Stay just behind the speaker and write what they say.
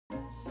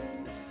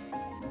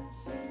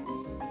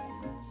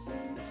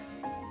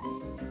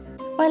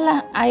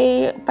Well,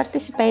 I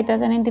participate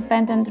as an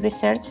independent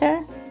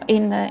researcher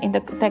in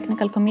the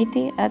technical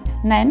committee at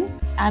NEN.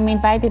 I'm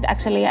invited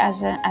actually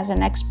as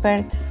an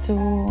expert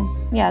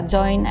to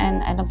join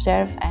and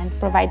observe and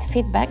provide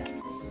feedback.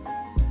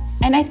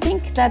 And I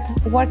think that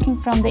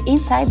working from the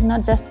inside,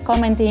 not just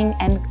commenting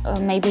and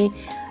maybe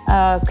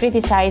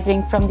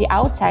criticizing from the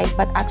outside,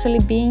 but actually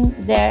being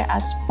there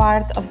as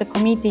part of the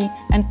committee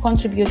and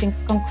contributing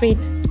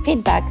concrete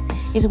feedback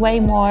is way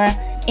more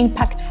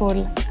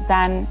impactful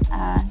than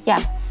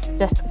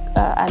just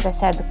as I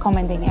said,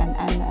 commenting and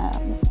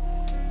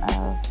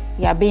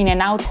being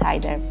an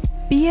outsider.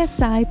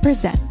 BSI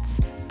presents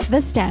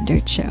The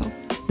Standard Show,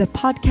 the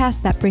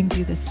podcast that brings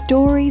you the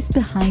stories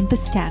behind the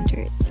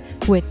standards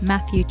with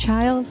Matthew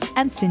Childs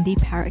and Cindy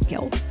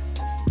Parakill.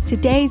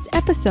 Today's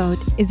episode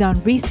is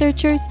on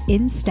researchers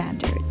in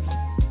standards.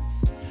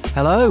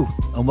 Hello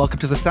and welcome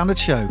to The Standard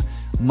Show.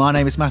 My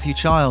name is Matthew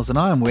Childs and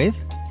I am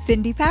with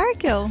Cindy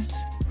Parakill.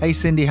 Hey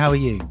Cindy, how are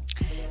you?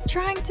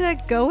 Trying to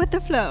go with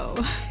the flow.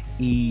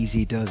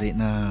 Easy does it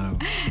now.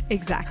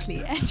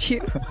 Exactly, and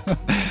you?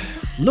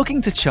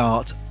 Looking to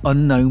chart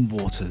unknown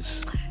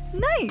waters.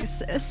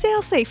 Nice.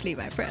 Sail safely,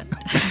 my friend.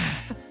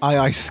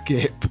 Aye,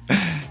 Skip.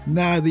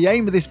 Now, the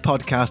aim of this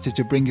podcast is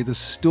to bring you the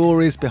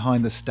stories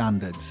behind the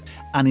standards.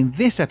 And in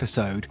this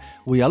episode,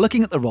 we are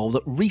looking at the role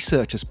that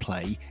researchers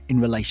play in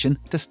relation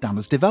to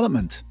standards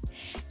development.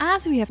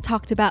 As we have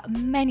talked about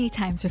many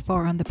times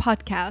before on the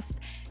podcast,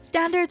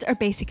 standards are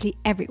basically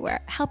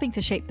everywhere, helping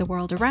to shape the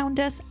world around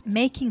us,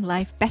 making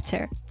life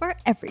better for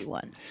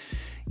everyone.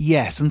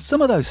 Yes, and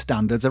some of those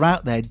standards are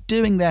out there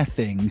doing their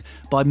thing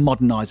by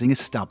modernising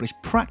established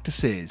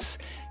practices,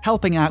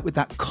 helping out with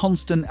that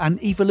constant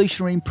and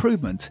evolutionary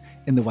improvement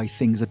in the way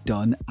things are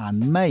done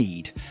and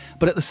made.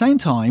 But at the same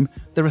time,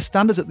 there are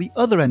standards at the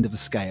other end of the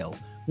scale,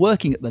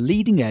 working at the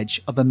leading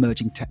edge of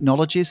emerging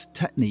technologies,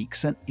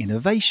 techniques and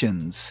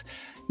innovations.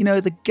 You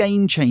know, the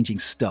game-changing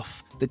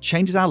stuff that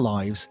changes our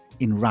lives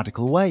in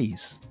radical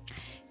ways.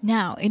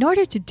 Now, in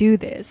order to do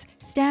this,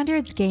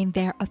 standards gain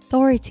their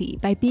authority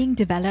by being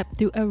developed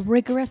through a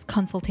rigorous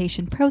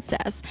consultation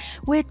process,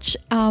 which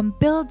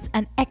builds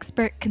an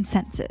expert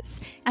consensus.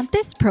 And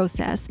this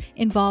process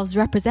involves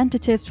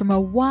representatives from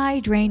a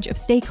wide range of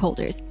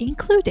stakeholders,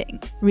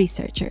 including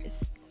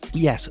researchers.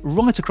 Yes,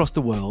 right across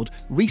the world,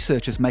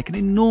 researchers make an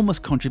enormous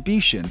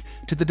contribution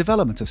to the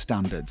development of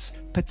standards,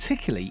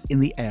 particularly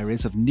in the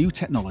areas of new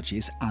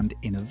technologies and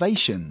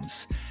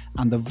innovations.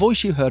 And the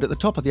voice you heard at the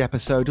top of the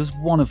episode was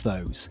one of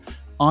those,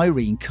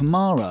 Irene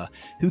Kamara,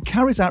 who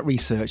carries out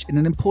research in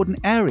an important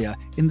area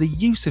in the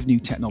use of new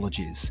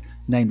technologies,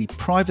 namely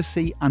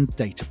privacy and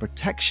data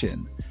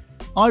protection.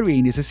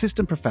 Irene is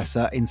Assistant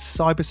Professor in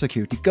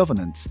Cybersecurity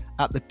Governance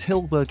at the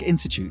Tilburg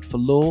Institute for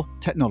Law,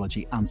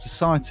 Technology and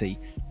Society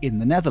in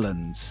the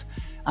Netherlands.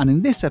 And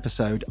in this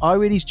episode,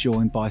 Irene is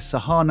joined by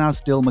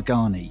Saharnaz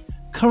Dilmagani,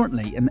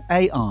 currently an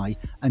AI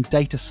and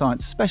data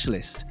science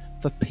specialist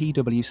for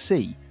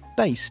PwC,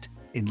 based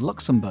in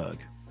Luxembourg.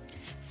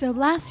 So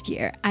last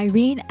year,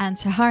 Irene and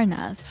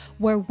Saharnaz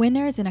were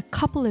winners in a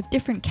couple of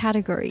different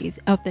categories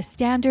of the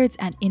Standards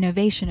and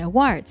Innovation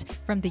Awards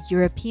from the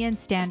European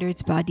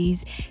standards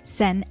bodies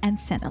CEN and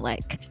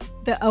CENELEC.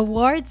 The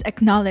awards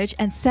acknowledge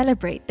and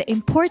celebrate the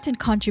important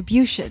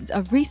contributions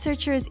of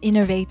researchers,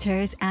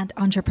 innovators, and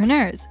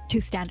entrepreneurs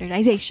to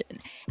standardization.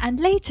 And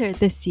later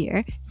this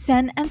year,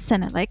 CEN and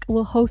CENELEC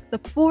will host the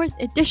 4th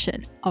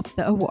edition of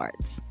the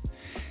awards.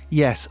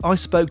 Yes, I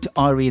spoke to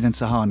Irene and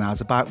Saharnaz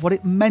about what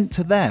it meant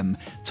to them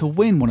to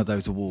win one of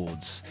those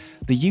awards,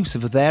 the use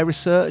of their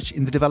research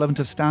in the development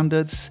of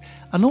standards,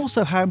 and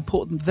also how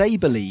important they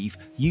believe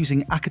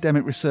using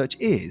academic research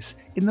is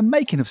in the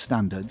making of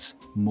standards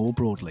more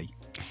broadly.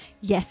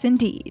 Yes,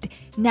 indeed.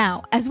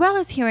 Now, as well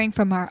as hearing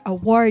from our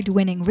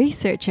award-winning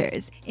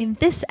researchers, in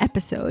this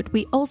episode,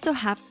 we also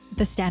have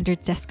the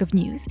Standards Desk of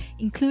News,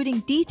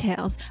 including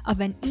details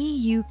of an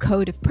EU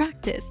Code of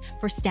Practice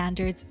for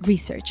standards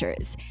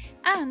researchers,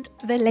 and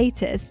the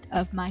latest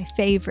of my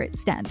favourite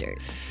standard.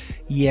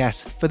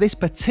 Yes, for this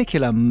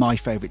particular My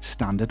Favourite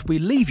standard, we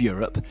leave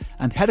Europe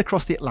and head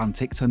across the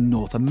Atlantic to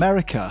North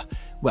America,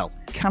 well,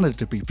 Canada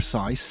to be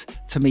precise,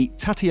 to meet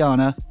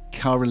Tatiana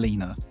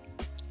Carolina.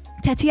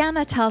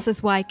 Tatiana tells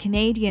us why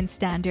Canadian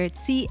standard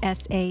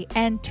CSA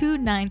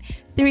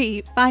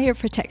N293 fire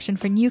protection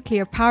for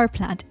nuclear power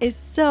plant is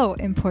so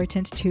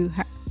important to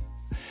her.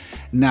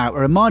 Now, a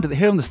reminder that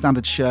here on The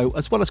Standards Show,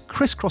 as well as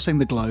crisscrossing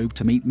the globe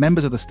to meet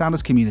members of the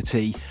standards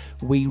community,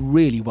 we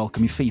really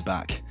welcome your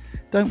feedback.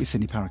 Don't we,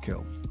 Cindy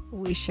Parakill?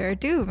 We sure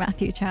do,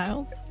 Matthew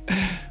Childs.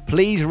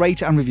 Please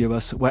rate and review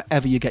us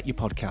wherever you get your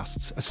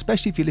podcasts,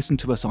 especially if you listen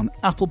to us on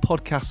Apple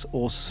Podcasts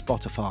or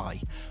Spotify.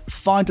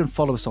 Find and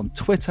follow us on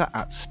Twitter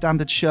at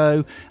Standard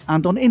Show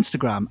and on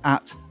Instagram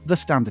at The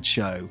Standard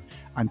Show.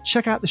 And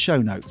check out the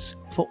show notes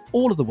for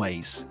all of the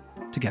ways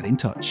to get in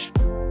touch.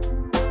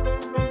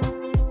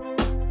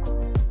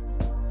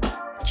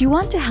 Do you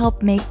want to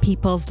help make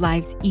people's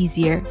lives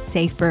easier,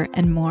 safer,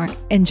 and more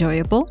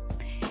enjoyable?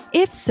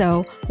 If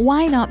so,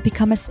 why not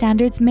become a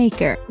standards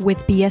maker with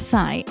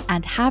BSI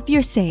and have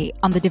your say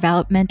on the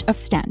development of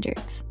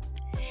standards?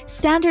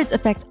 Standards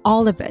affect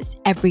all of us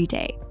every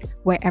day,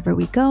 wherever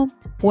we go,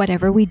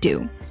 whatever we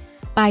do.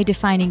 By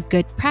defining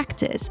good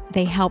practice,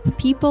 they help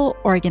people,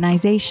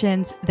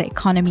 organizations, the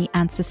economy,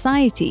 and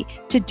society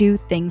to do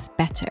things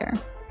better.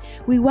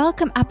 We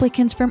welcome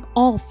applicants from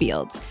all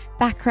fields,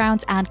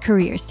 backgrounds, and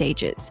career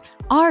stages.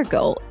 Our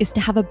goal is to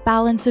have a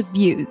balance of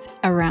views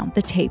around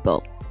the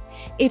table.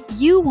 If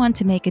you want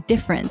to make a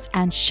difference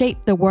and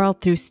shape the world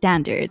through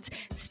standards,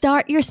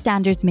 start your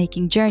standards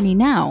making journey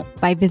now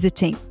by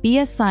visiting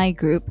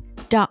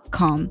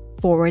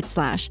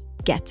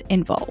bsigroup.com/get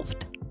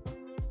involved.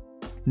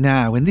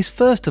 Now, in this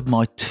first of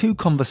my 2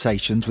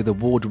 conversations with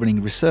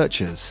award-winning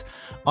researchers,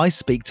 I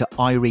speak to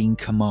Irene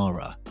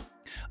Kamara.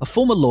 A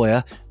former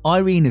lawyer,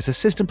 Irene is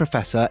Assistant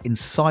Professor in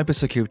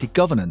Cybersecurity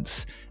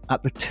Governance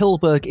at the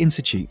Tilburg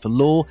Institute for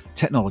Law,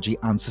 Technology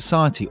and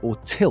Society, or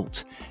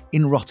TILT,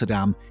 in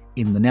Rotterdam,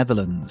 in the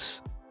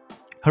Netherlands.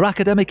 Her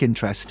academic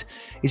interest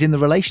is in the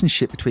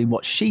relationship between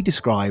what she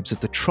describes as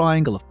the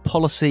triangle of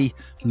policy,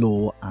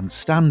 law and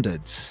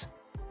standards.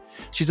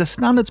 She's a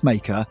standards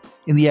maker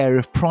in the area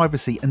of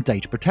privacy and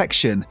data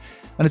protection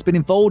and has been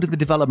involved in the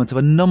development of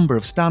a number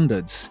of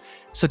standards,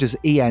 such as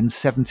EN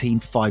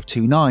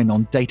 17529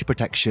 on data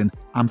protection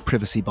and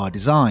privacy by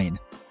design,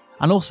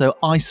 and also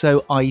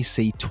ISO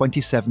IEC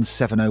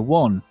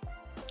 27701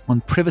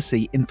 on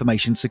privacy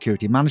information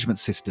security management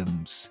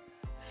systems.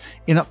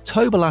 In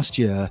October last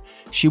year,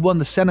 she won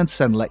the Sen and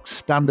Senelec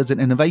Standards and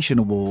Innovation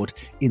Award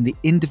in the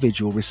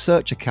Individual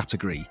Researcher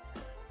category,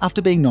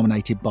 after being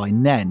nominated by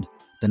NEN,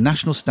 the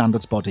national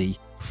standards body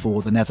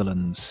for the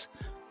Netherlands.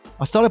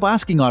 I started by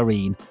asking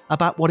Irene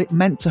about what it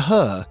meant to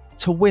her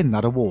to win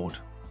that award.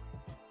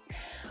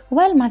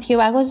 Well, Matthew,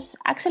 I was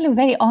actually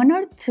very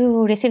honored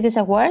to receive this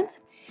award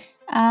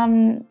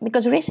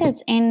because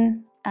research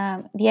in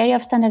the area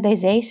of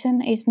standardization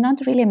is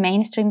not really a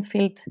mainstream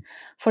field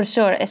for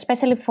sure,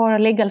 especially for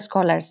legal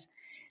scholars.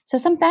 So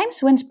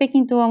sometimes when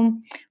speaking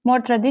to more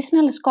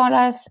traditional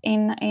scholars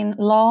in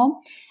law,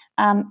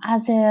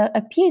 as a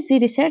PhD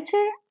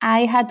researcher,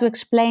 I had to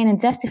explain and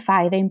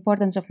justify the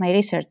importance of my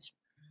research.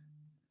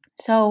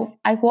 So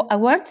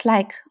awards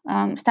like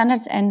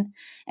standards and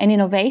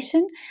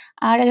innovation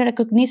are a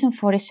recognition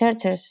for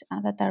researchers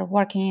that are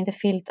working in the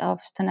field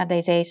of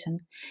standardization.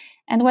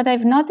 And what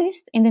I've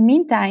noticed in the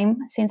meantime,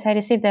 since I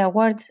received the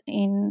award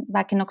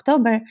back in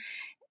October,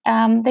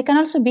 they can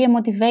also be a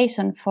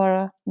motivation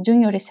for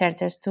junior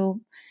researchers to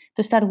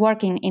start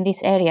working in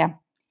this area.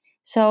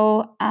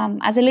 So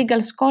as a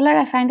legal scholar,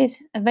 I find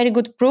this a very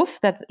good proof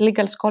that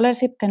legal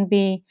scholarship can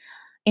be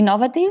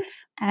innovative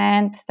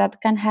and that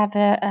can have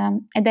a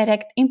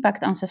direct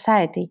impact on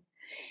society.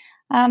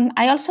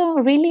 I also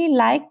really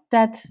like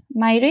that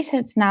my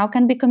research now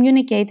can be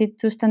communicated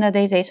to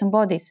standardization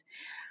bodies.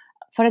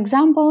 For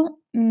example,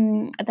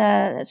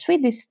 the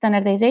Swedish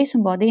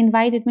standardization body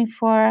invited me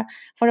for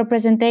a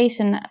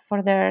presentation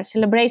for their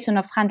celebration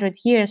of 100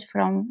 years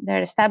from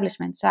their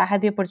establishment. So I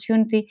had the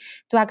opportunity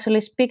to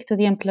actually speak to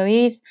the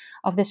employees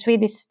of the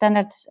Swedish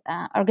standards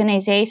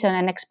organization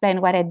and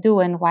explain what I do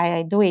and why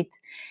I do it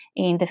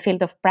in the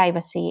field of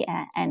privacy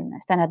and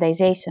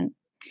standardization.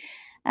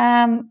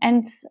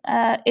 And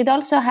it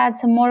also had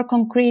some more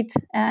concrete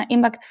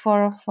impact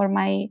for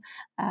my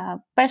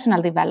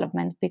personal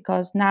development,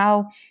 because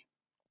now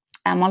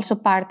I'm also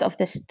part of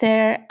the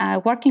STER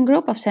working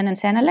group of Sen and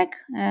Senelec,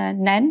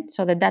 NEN,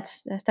 so the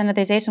Dutch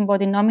standardization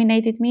body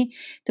nominated me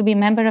to be a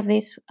member of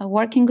this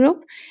working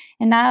group.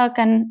 And now I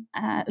can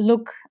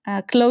look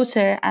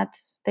closer at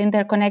the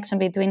interconnection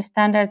between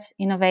standards,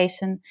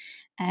 innovation,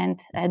 and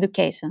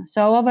education.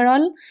 So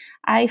overall,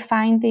 I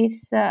find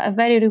this a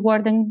very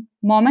rewarding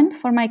moment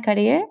for my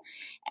career,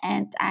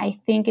 and I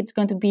think it's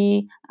going to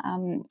be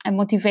a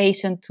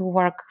motivation to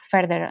work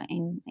further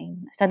in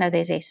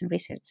standardization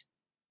research.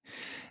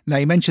 Now,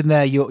 you mentioned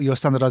there your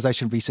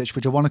standardization research,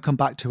 which I want to come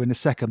back to in a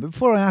second. But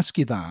before I ask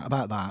you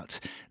about that,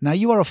 now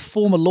you are a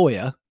former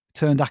lawyer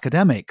turned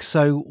academic.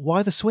 So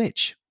why the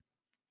switch?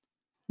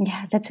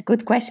 Yeah, that's a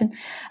good question.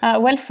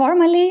 Well,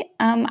 formally,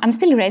 I'm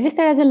still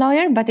registered as a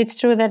lawyer, but it's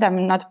true that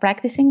I'm not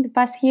practicing the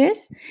past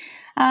years.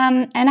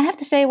 And I have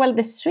to say, well,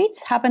 the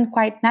switch happened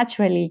quite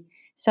naturally.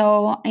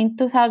 So in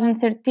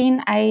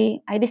 2013, I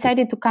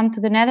decided to come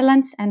to the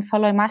Netherlands and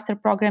follow a master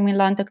program in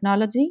law and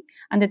technology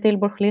at the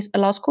Tilburg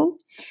Law School.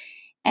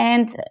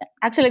 And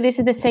actually, this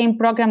is the same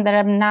program that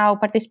I'm now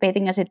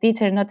participating as a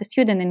teacher, not a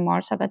student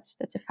anymore. So that's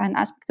a fun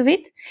aspect of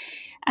it.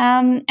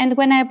 And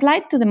when I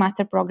applied to the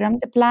master program,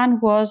 the plan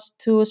was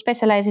to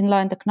specialize in law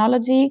and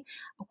technology,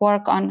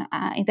 work on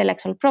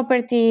intellectual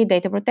property,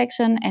 data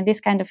protection, and this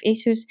kind of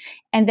issues,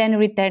 and then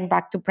return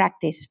back to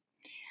practice.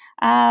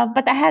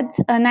 But I had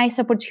a nice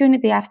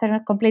opportunity after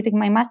completing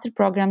my master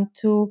program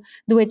to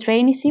do a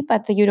traineeship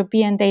at the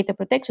European Data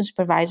Protection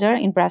Supervisor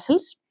in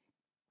Brussels.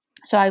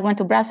 So I went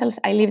to Brussels.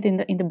 I lived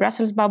in the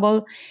Brussels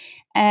bubble.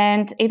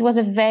 And it was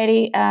a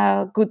very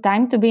good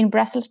time to be in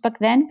Brussels back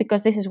then,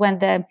 because this is when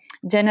the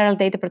General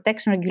Data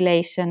Protection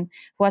Regulation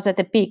was at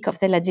the peak of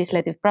the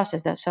legislative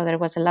process. So there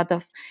was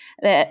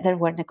there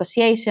were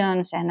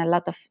negotiations and a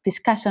lot of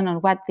discussion on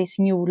what this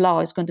new law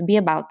is going to be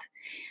about.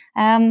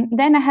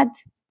 Then I had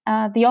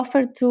the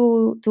offer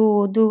to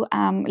do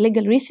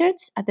legal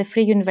research at the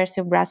Free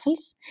University of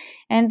Brussels.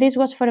 And this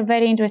was for a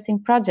very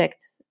interesting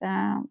project.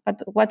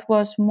 But what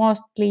was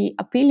mostly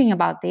appealing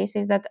about this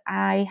is that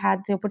I had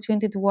the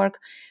opportunity to work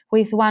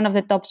with one of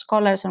the top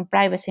scholars on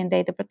privacy and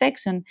data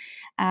protection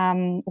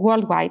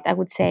worldwide, I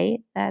would say,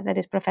 that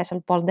is Professor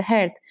Paul De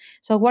Hert.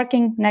 So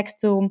working next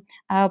to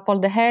Paul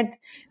De Hert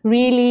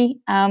really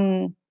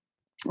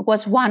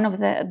was one of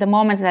the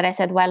moments that I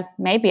said, well,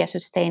 maybe I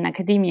should stay in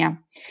academia.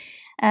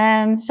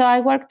 So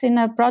I worked in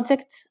a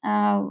project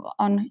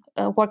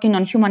working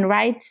on human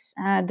rights,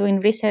 doing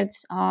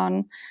research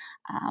on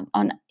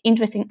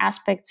interesting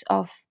aspects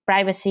of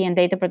privacy and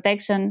data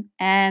protection,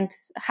 and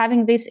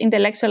having these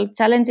intellectual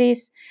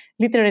challenges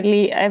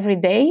literally every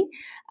day,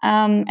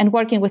 and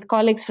working with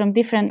colleagues from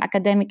different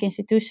academic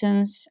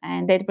institutions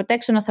and data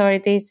protection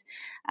authorities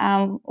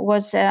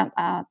was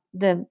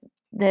the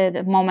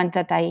moment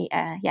that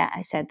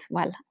I said,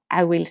 well,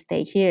 I will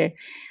stay here.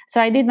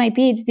 So I did my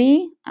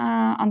PhD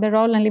on the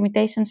role and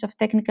limitations of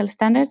technical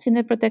standards in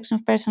the protection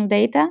of personal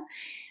data.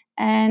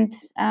 And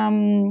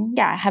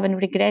I haven't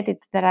regretted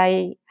that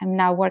I am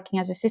now working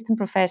as assistant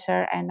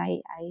professor, and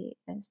I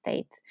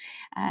stayed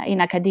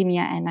in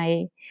academia, and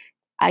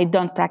I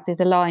don't practice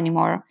the law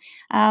anymore.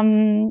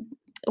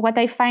 What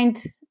I find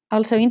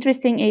also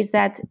interesting is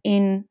that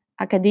in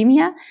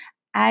academia,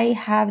 I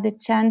have the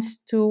chance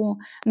to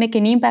make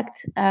an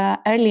impact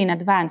early in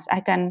advance.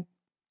 I can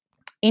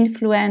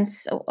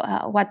influence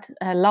what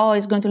law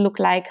is going to look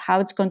like, how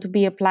it's going to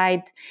be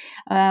applied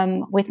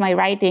with my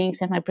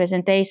writings and my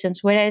presentations.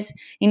 Whereas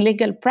in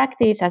legal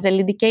practice, as a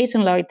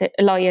litigation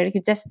lawyer,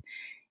 you just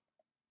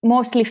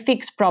mostly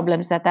fix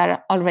problems that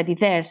are already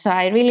there. So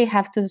I really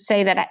have to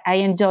say that I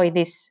enjoy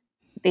this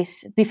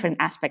different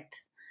aspect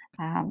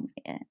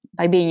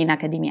by being in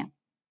academia.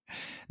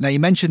 Now, you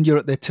mentioned you're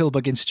at the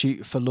Tilburg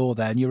Institute for Law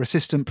there, and you're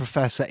assistant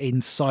professor in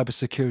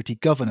cybersecurity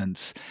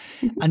governance.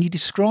 And you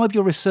describe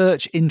your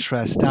research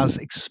interest as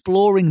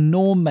exploring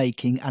norm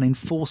making and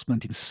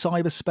enforcement in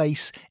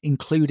cyberspace,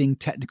 including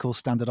technical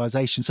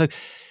standardization. So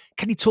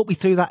can you talk me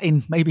through that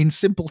in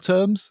simple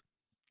terms?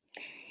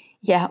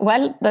 Yeah,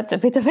 well, that's a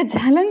bit of a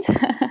challenge.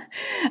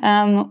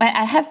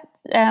 I have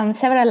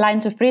several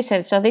lines of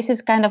research, so this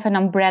is kind of an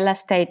umbrella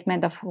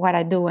statement of what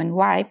I do and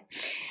why.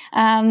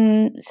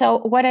 So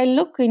what I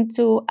look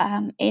into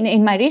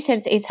in my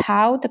research is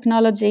how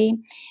technology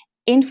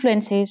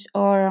influences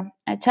or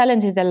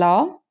challenges the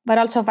law, but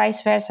also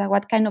vice versa,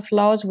 what kind of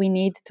laws we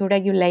need to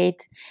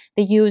regulate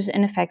the use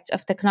and effects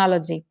of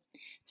technology.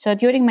 So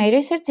during my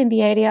research in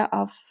the area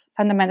of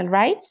fundamental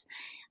rights,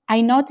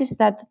 I noticed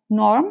that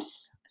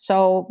norms,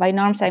 so by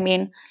norms I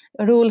mean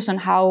rules on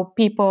how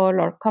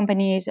people or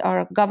companies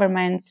or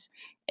governments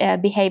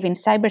behave in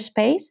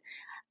cyberspace.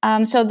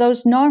 So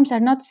those norms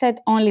are not set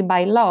only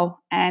by law.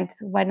 And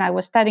when I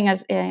was studying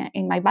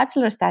in my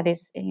bachelor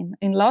studies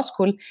in law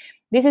school,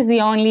 this is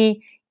the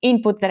only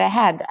input that I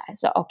had.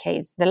 So,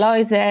 okay, the law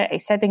is there,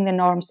 it's setting the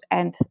norms,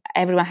 and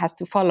everyone has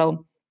to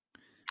follow.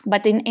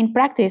 But in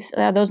practice,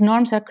 those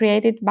norms are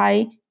created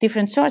by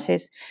different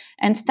sources,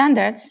 and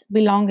standards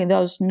belong in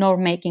those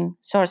norm-making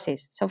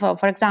sources. So,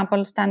 for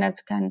example,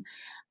 standards can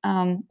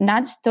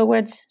nudge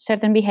towards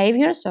certain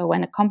behaviors. So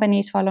when a company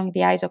is following the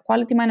ISO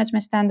quality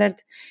management standard,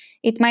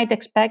 it might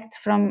expect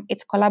from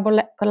its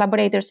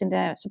collaborators in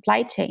the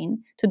supply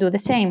chain to do the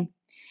same.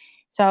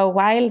 So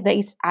while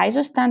this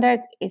ISO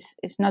standard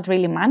is not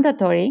really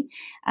mandatory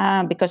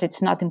because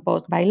it's not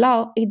imposed by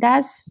law, it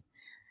does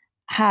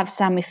have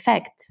some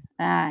effect,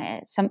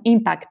 some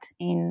impact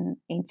in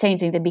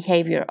changing the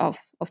behavior of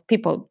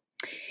people.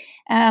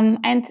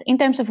 And in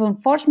terms of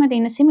enforcement,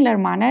 in a similar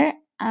manner,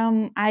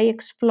 I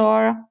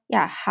explore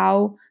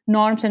how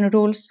norms and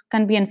rules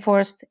can be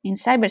enforced in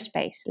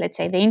cyberspace, let's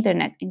say in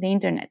the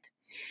internet.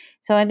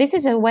 So this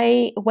is a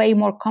way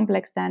more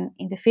complex than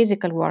in the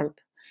physical world.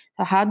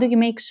 So how do you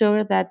make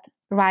sure that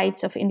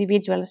rights of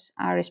individuals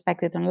are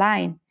respected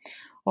online?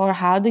 Or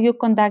how do you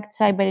conduct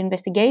cyber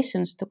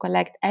investigations to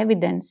collect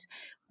evidence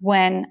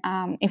when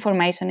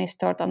information is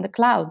stored on the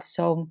cloud?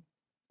 So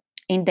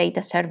in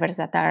data servers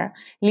that are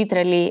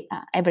literally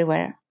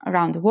everywhere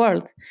around the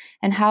world.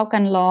 And how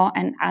can law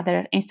and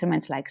other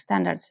instruments like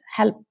standards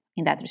help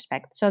in that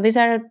respect? So these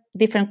are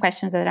different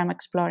questions that I'm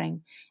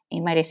exploring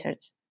in my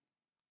research.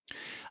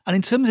 And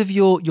in terms of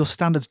your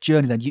standards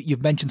journey, then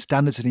you've mentioned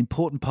standards as an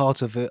important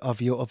part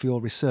of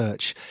your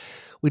research.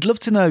 We'd love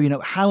to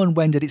know, how and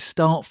when did it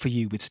start for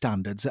you with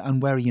standards,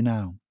 and where are you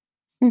now?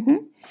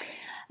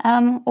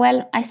 Mm-hmm.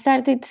 Well, I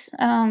started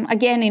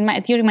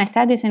again during my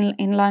studies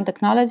in law and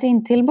technology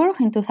in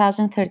Tilburg in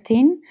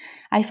 2013.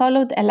 I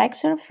followed a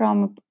lecture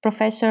from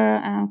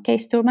Professor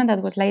Kees Stuurman,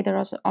 that was later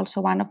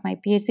also one of my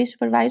PhD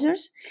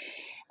supervisors.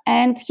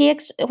 And he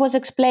was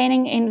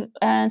explaining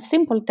in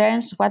simple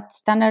terms what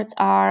standards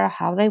are,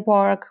 how they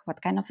work,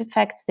 what kind of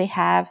effects they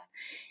have.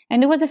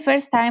 And it was the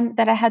first time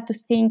that I had to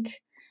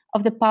think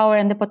of the power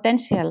and the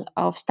potential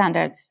of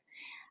standards.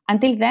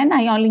 Until then,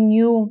 I only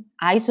knew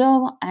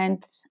ISO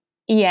and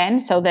EN,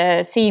 so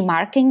the CE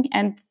marking,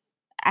 and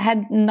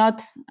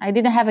I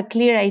didn't have a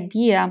clear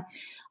idea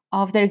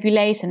of the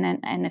regulation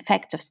and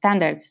effects of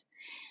standards.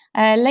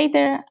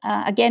 Later,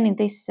 again in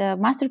this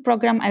master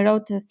program, I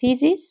wrote a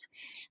thesis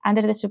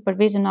under the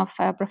supervision of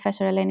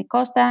Professor Eleni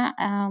Costa,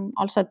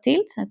 also at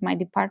TILT, at my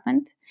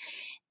department.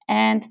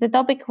 And the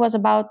topic was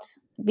about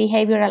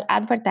behavioral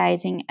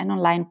advertising and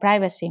online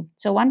privacy.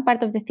 So one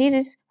part of the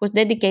thesis was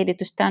dedicated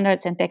to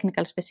standards and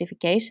technical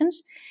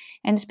specifications,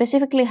 and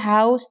specifically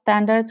how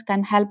standards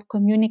can help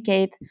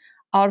communicate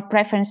our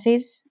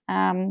preferences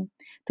to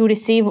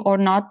receive or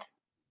not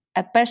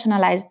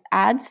personalized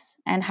ads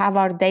and have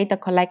our data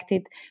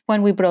collected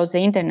when we browse the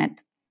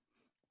internet.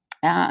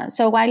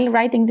 So while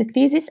writing the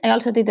thesis, I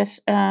also did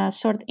a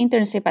short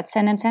internship at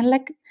Sen and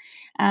Senelec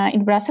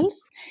in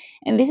Brussels.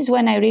 And this is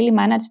when I really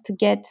managed to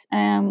get,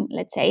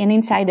 let's say, an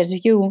insider's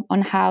view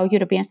on how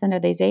European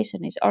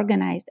standardization is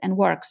organized and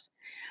works.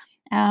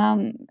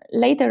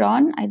 Later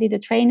on, I did a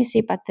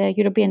traineeship at the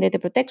European Data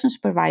Protection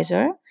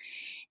Supervisor,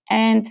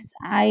 and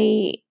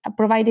I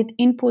provided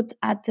input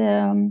at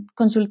the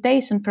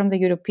consultation from the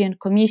European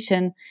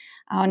Commission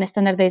on a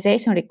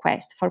standardization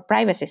request for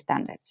privacy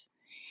standards.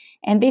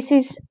 And this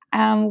is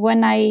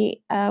when I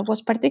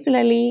was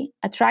particularly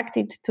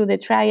attracted to the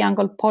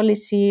triangle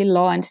policy,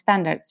 law, and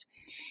standards.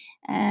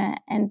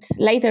 And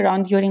later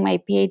on, during my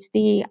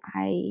PhD,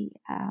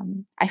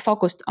 I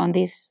focused on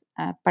this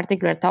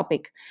particular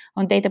topic,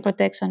 on data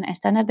protection and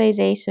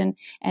standardization,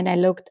 and I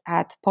looked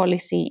at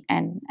policy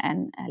and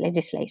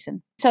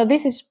legislation. So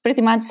this is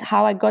pretty much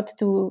how I got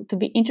to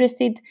be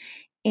interested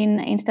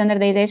in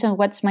standardization.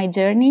 What's my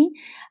journey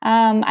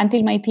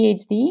until my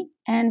PhD.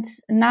 And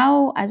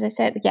now, as I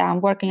said,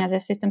 I'm working as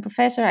assistant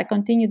professor. I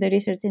continue the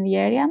research in the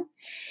area.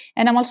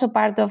 And I'm also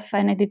part of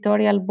an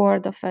editorial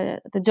board of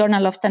the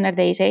Journal of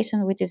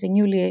Standardization, which is a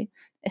newly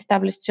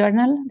established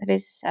journal that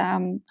is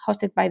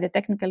hosted by the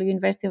Technical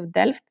University of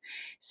Delft.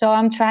 So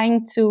I'm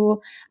trying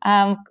to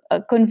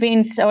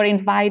convince or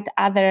invite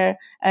other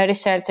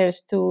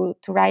researchers to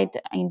write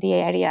in the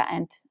area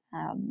and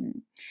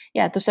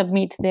to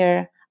submit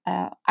their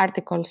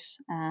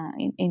articles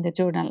in the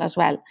journal as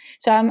well.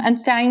 So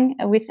I'm trying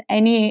with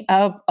any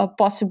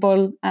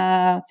possible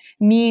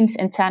means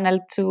and channel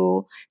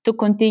to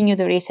continue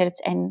the research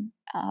and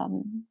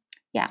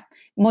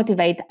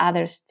motivate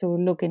others to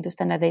look into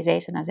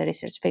standardization as a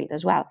research field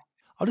as well.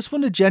 I just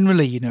wonder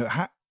generally,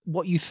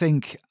 what you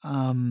think,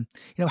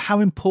 how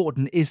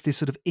important is this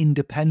sort of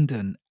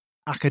independent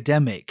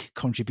academic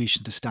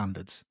contribution to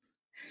standards?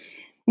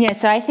 Yeah,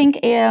 so I think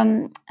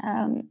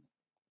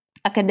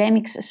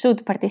academics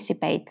should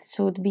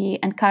be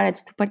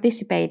encouraged to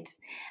participate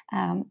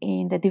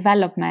in the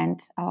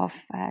development of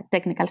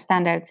technical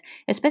standards,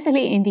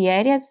 especially in the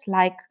areas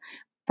like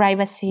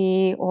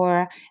privacy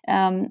or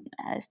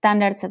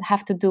standards that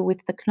have to do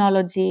with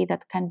technology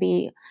that can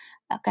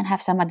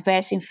have some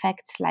adverse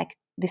effects like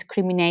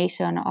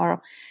discrimination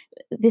or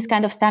this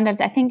kind of standards.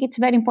 I think it's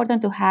very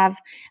important to have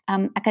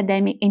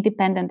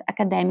independent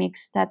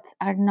academics that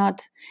are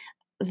not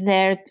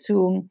there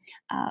to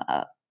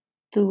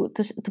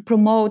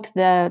promote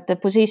the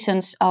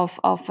positions of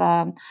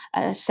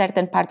a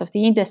certain part of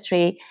the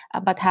industry,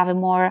 but have a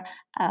more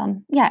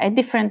a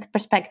different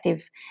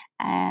perspective.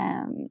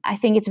 I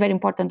think it's very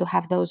important to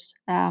have those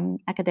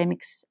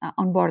academics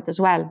on board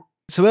as well.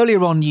 So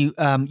earlier on, you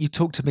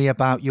talked to me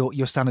about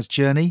your standards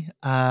journey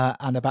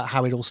and about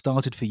how it all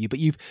started for you. But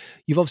you've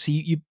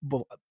obviously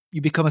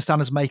you become a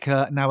standards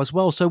maker now as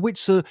well. So what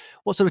sort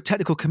of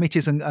technical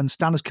committees and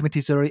standards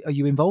committees are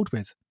you involved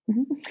with?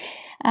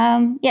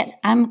 Mm-hmm. Yes,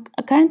 I'm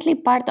currently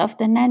part of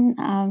the NEN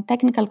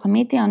Technical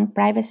Committee on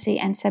Privacy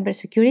and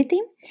Cybersecurity.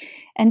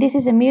 And this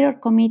is a mirror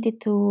committee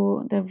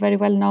to the very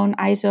well-known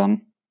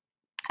ISO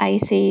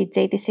IEC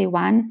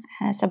JTC1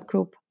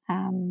 subgroup.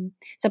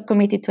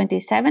 Subcommittee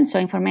 27, so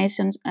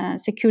information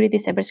security,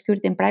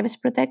 cybersecurity, and privacy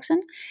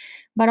protection,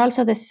 but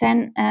also the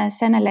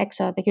Senelec,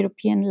 so the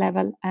European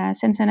level,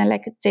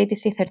 Senelec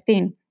JTC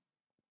 13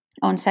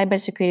 on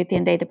cybersecurity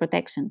and data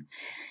protection.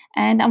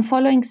 And I'm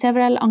following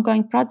several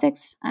ongoing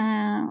projects,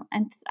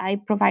 and I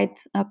provide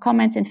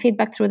comments and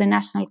feedback through the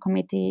National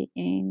Committee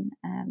in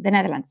the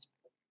Netherlands.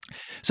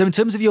 So in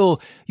terms of your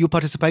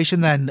participation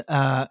then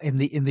in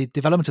the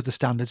development of the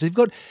standards, have you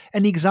got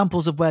any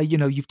examples of where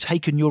you've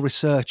taken your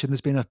research and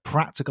there's been a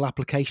practical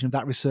application of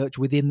that research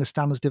within the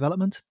standards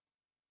development?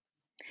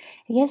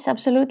 Yes,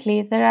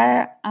 absolutely. There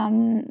are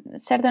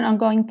certain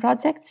ongoing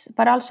projects,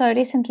 but also a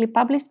recently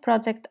published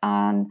project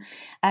on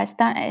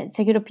it's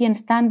a European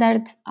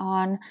standard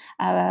on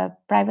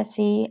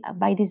privacy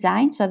by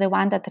design. So the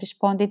one that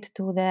responded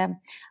to the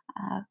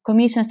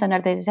Commission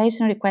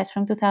standardization request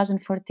from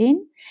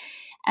 2014.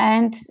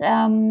 And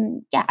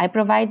I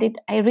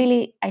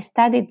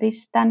studied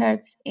these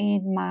standards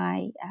in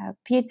my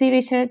PhD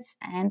research,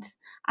 and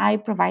I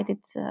provided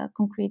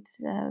concrete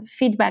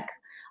feedback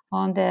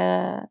on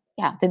the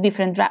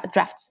different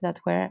drafts that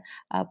were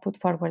put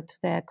forward to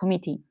the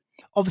committee.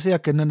 Obviously, I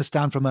can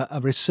understand from a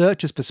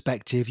researcher's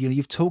perspective,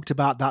 you've talked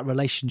about that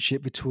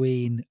relationship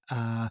between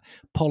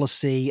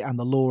policy and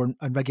the law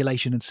and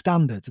regulation and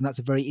standards. And that's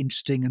a very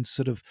interesting and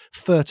sort of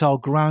fertile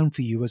ground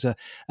for you as an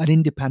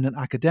independent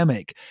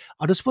academic.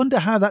 I just wonder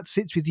how that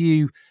sits with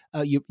you.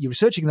 You're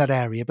researching in that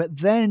area,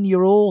 but then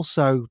you're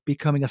also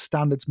becoming a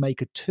standards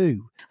maker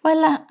too.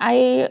 Well,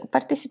 I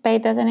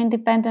participate as an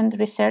independent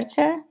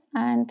researcher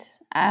and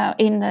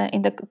in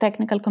the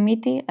technical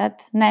committee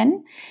at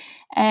NEN.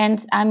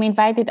 And I'm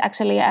invited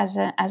actually as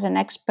an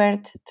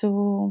expert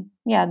to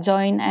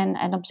join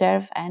and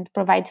observe and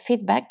provide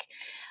feedback.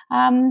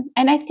 And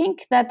I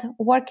think that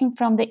working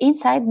from the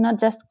inside, not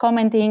just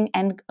commenting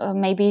and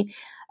maybe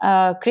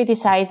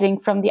criticizing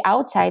from the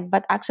outside,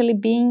 but actually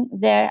being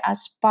there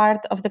as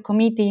part of the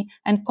committee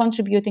and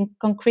contributing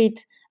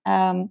concrete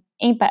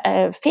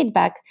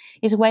feedback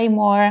is way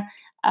more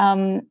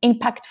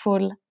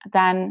impactful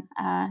than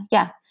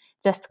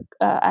just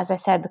as I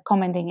said,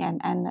 commenting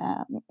and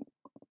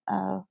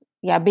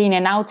being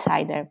an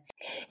outsider.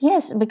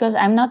 Yes, because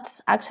I'm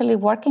not actually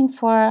working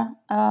for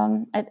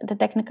the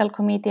technical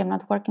committee. I'm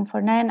not working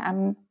for NEN.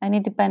 I'm an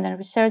independent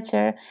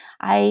researcher.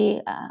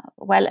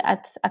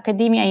 At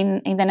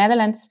academia in the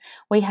Netherlands,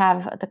 we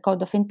have the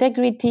Code of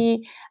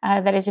Integrity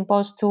that is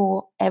imposed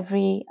to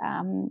every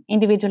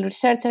individual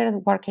researcher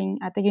working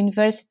at the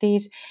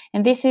universities.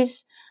 And this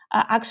is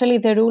actually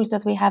the rules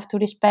that we have to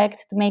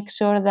respect to make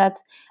sure that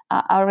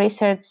our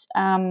research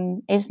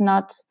is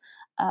not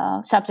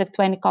subject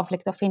to any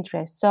conflict of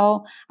interest.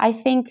 So I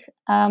think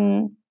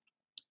I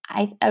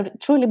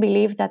truly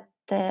believe that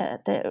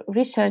the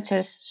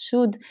researchers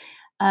should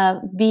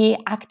be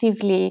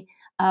actively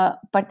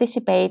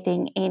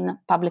participating in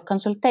public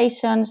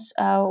consultations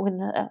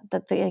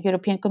that the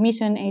European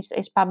Commission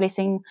is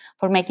publishing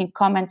for making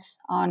comments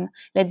on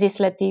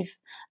legislative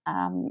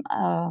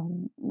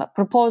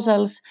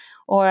proposals,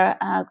 or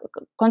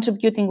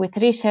contributing with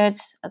research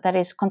that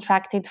is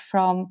contracted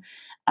from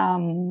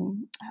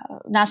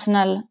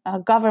national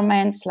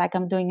governments, like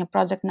I'm doing a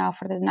project now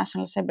for the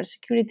National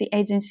Cybersecurity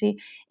Agency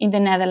in the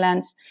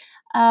Netherlands.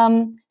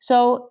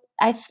 So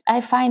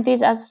I find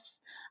this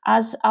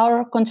as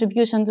our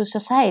contribution to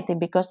society,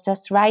 because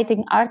just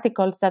writing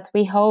articles that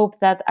we hope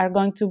that are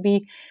going to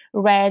be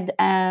read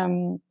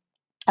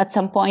at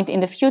some point in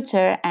the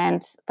future,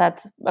 and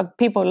that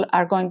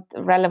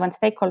relevant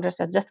stakeholders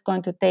are just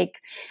going to take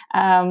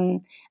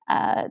our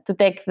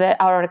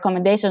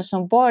recommendations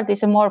on board,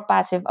 is a more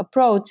passive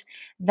approach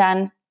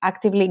than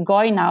actively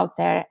going out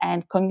there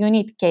and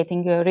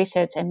communicating your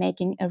research and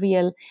making a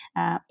real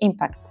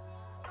impact.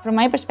 From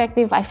my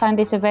perspective, I find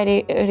this a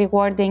very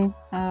rewarding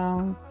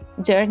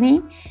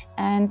journey,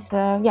 and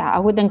I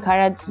would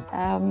encourage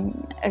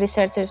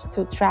researchers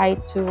to try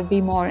to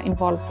be more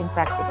involved in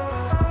practice.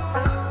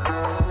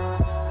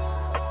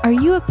 Are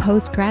you a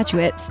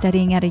postgraduate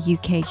studying at a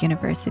UK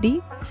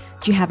university?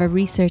 Do you have a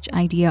research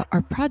idea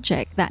or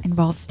project that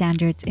involves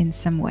standards in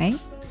some way?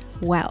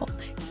 Well,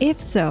 if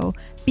so,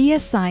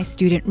 BSI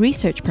Student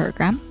Research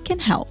Program can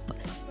help.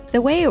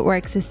 The way it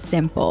works is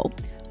simple.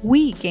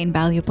 We gain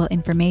valuable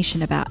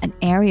information about an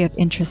area of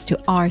interest to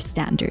our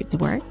standards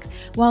work,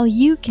 while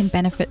you can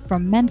benefit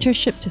from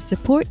mentorship to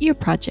support your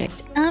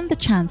project and the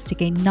chance to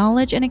gain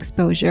knowledge and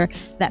exposure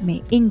that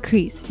may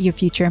increase your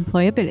future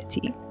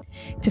employability.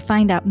 To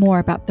find out more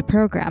about the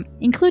program,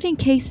 including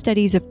case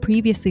studies of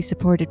previously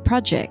supported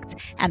projects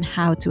and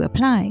how to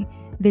apply,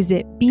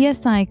 visit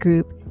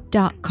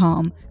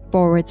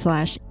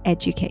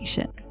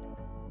bsigroup.com/education.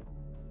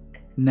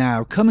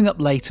 Now, coming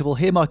up later, we'll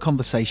hear my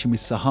conversation with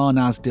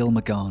Saharnaz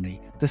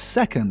Dilmagani, the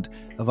second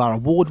of our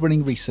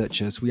award-winning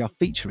researchers we are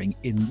featuring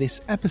in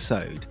this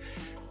episode.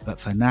 But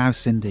for now,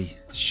 Cindy,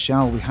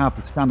 shall we have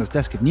the Standards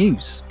Desk of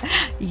News?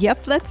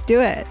 Yep, let's do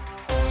it.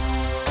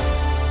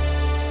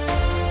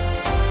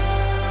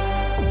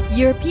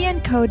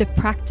 European Code of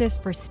Practice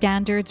for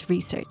Standards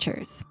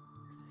Researchers.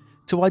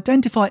 To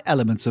identify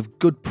elements of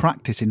good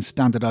practice in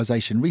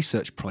standardisation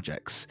research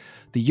projects,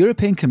 the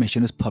European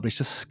Commission has published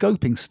a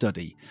scoping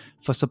study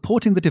for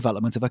supporting the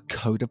development of a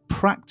code of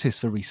practice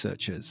for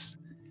researchers.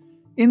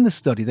 In the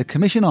study, the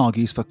Commission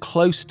argues for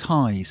close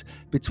ties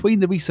between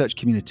the research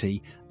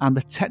community and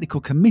the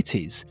technical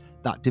committees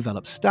that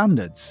develop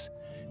standards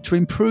to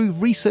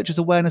improve researchers'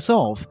 awareness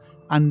of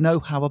and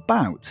know-how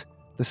about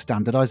the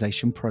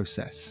standardisation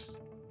process.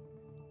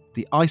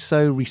 The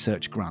ISO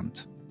Research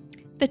Grant.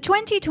 The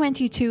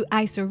 2022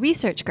 ISO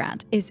Research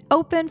Grant is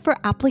open for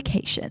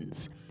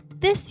applications.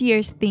 This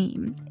year's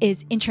theme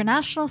is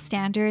International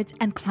Standards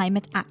and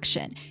Climate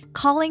Action,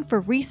 calling for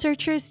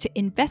researchers to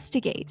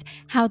investigate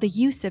how the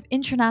use of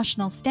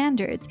international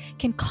standards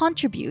can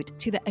contribute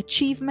to the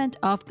achievement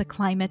of the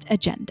climate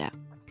agenda.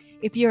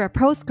 If you're a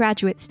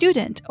postgraduate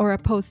student or a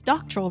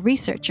postdoctoral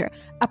researcher,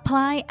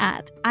 apply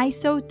at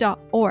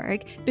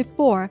iso.org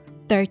before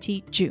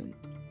 30 June.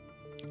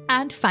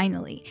 And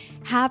finally,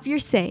 have your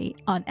say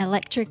on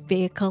electric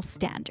vehicle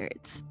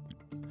standards.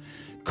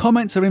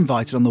 Comments are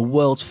invited on the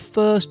world's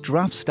first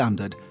draft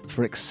standard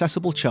for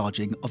accessible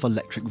charging of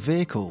electric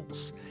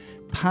vehicles.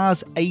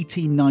 PAS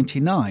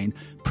 1899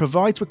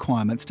 provides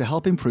requirements to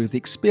help improve the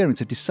experience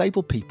of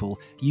disabled people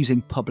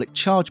using public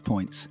charge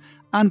points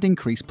and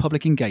increase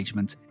public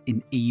engagement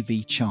in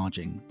EV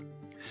charging.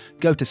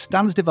 Go to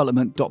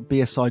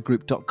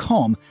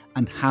standardsdevelopment.bsigroup.com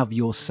and have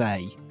your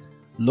say.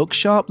 Look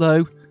sharp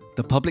though,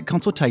 the public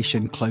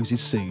consultation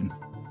closes soon.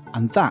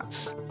 And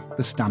that's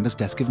the Standards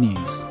Desk of News.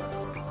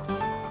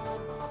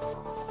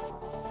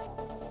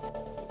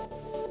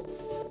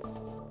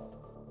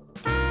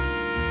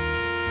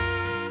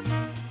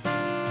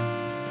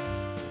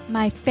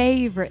 My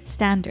favorite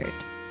standard.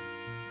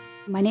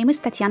 My name is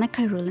Tatiana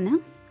Kairulina,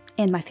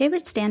 and my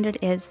favorite standard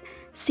is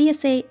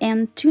CSA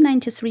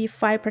N293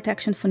 Fire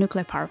Protection for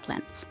Nuclear Power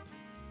Plants.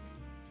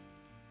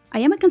 I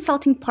am a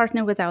consulting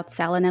partner with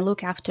Outsell, and I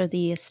look after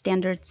the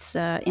standards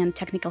and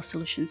technical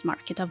solutions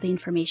market of the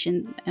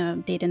information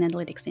data and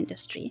analytics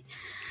industry.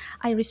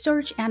 I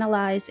research,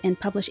 analyze, and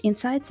publish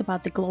insights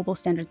about the global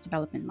standards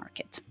development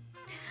market.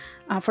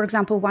 For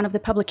example, one of the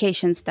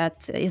publications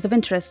that is of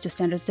interest to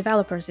standards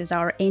developers is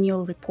our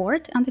annual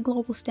report on the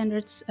global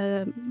standards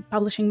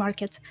publishing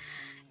market.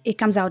 It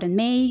comes out in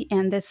May,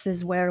 and this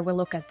is where we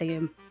look at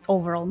the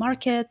overall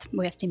market,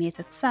 we estimate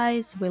its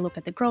size, we look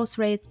at the growth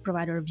rates,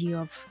 provide a review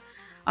of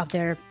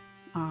their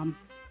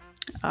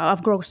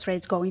growth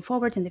rates going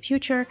forward in the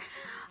future.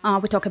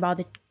 We talk about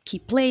the key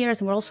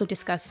players, and we also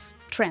discuss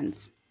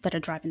trends that are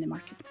driving the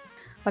market.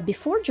 But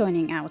before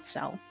joining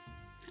Outsell,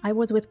 I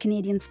was with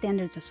Canadian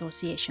Standards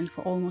Association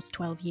for almost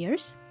 12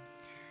 years.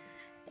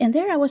 And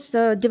there I was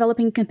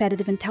developing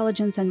competitive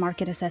intelligence and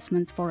market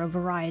assessments for a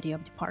variety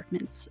of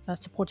departments,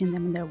 supporting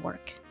them in their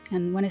work.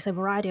 And when I say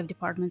variety of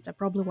departments, I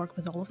probably work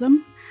with all of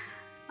them,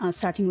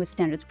 starting with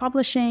standards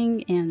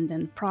publishing, and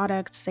then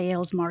product,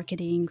 sales,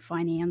 marketing,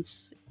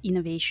 finance,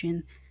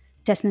 innovation,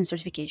 testing and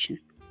certification.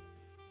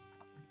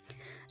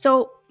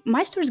 So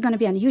my story is going to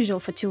be unusual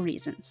for two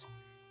reasons.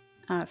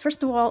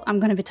 First of all, I'm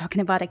going to be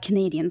talking about a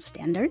Canadian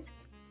standard,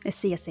 a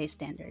CSA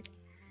standard.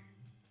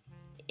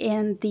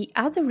 And the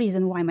other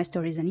reason why my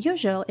story is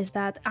unusual is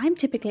that I'm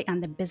typically on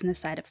the business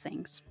side of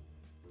things.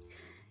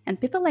 And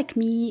people like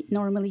me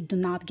normally do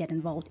not get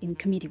involved in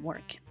committee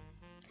work.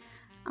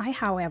 I,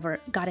 however,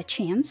 got a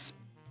chance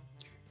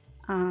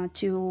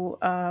to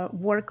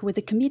work with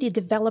the committee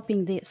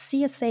developing the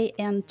CSA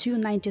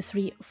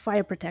N293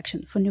 fire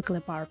protection for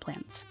nuclear power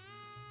plants.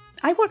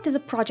 I worked as a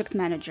project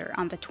manager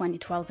on the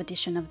 2012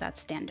 edition of that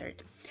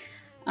standard.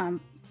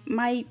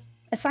 My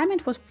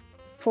assignment was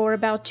for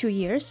about 2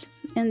 years,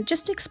 and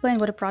just to explain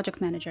what a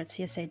project manager at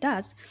CSA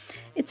does,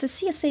 it's a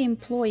CSA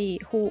employee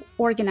who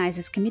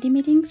organizes committee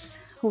meetings,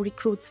 who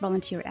recruits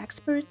volunteer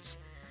experts,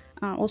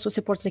 also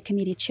supports the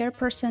committee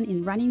chairperson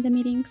in running the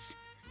meetings,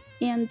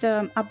 and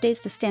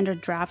updates the standard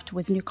draft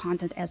with new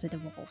content as it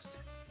evolves.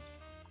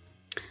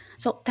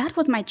 So that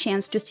was my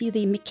chance to see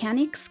the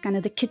mechanics, kind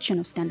of the kitchen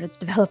of standards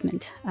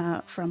development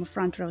from a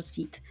front row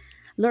seat,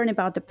 learn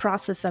about the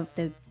process of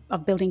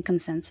building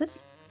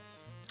consensus,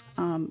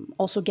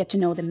 also get to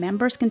know the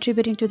members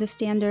contributing to the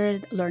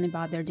standard, learn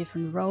about their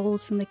different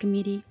roles in the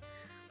committee,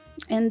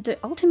 and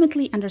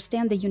ultimately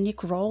understand the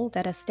unique role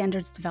that a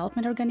standards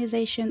development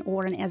organization,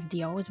 or an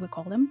SDO as we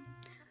call them,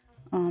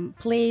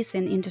 plays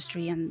in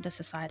industry and the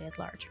society at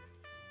large.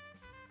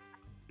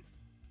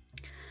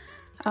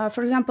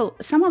 For example,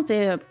 some of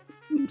the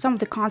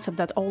concepts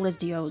that all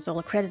SDOs, all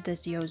accredited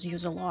SDOs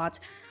use a lot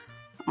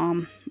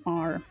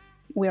are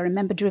we are a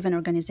member-driven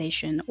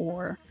organization,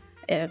 or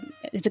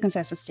it's a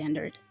consensus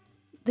standard.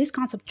 These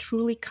concepts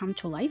truly come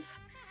to life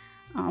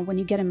when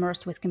you get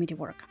immersed with committee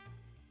work.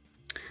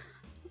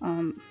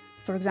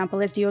 For example,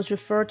 SDOs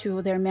refer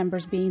to their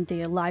members being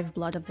the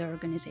lifeblood of their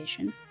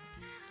organization.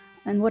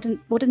 And what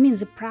it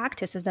means in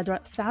practice is that there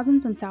are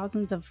thousands and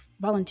thousands of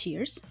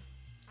volunteers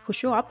who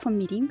show up for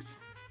meetings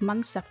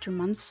months after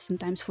months,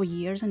 sometimes for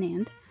years on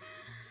end,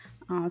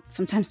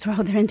 sometimes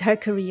throughout their entire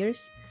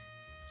careers.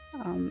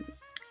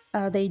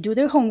 They do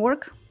their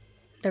homework,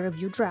 they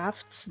review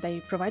drafts,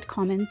 they provide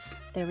comments,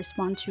 they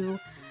respond to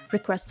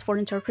requests for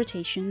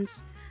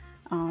interpretations,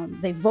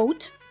 they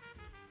vote.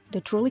 They're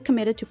truly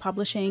committed to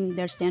publishing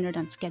their standard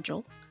on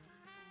schedule.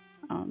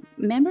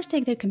 Members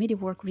take their committee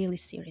work really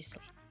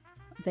seriously.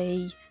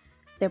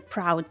 They're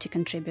proud to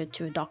contribute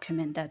to a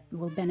document that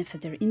will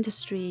benefit their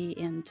industry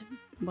and,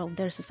 well,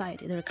 their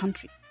society, their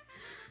country.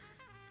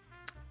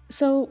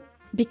 So,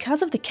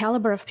 because of the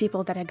caliber of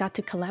people that I got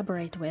to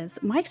collaborate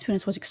with, my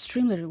experience was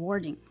extremely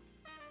rewarding,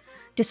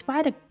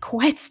 despite a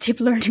quite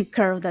steep learning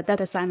curve that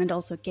assignment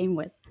also came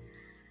with.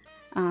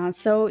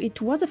 So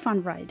it was a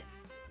fun ride.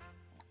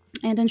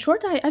 And in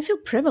short, I feel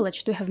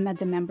privileged to have met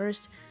the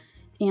members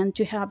and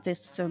to have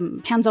this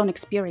hands-on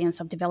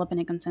experience of developing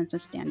a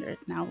consensus standard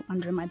now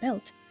under my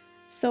belt.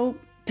 So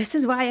this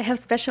is why I have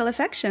special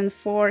affection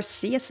for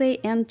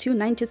CSA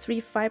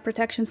N293 fire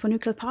protection for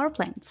nuclear power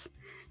plants,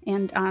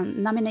 and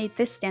nominate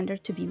this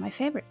standard to be my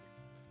favorite.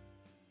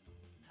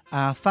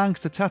 Our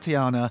thanks to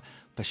Tatiana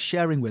for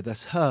sharing with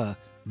us her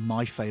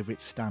My Favourite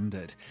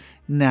Standard.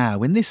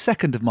 Now, in this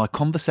second of my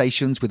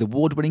conversations with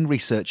award-winning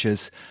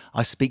researchers,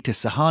 I speak to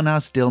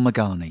Saharnaz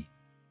Dilmagani.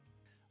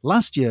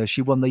 Last year,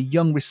 she won the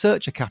Young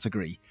Researcher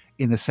category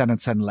in the Sen and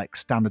Senelec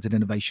Standards and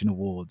Innovation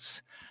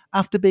Awards,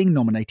 after being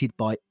nominated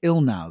by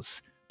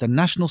ILNAS, the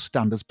national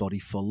standards body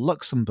for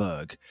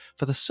Luxembourg,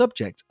 for the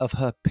subject of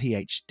her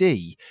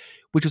PhD,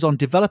 which was on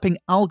developing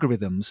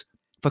algorithms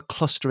for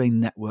clustering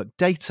network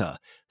data,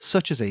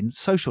 such as in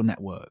social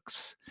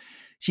networks.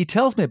 She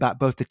tells me about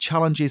both the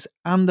challenges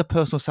and the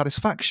personal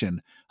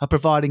satisfaction of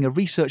providing a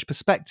research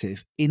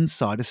perspective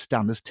inside a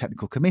standards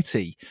technical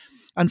committee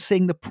and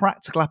seeing the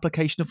practical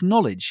application of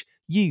knowledge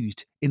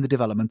used in the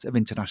development of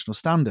international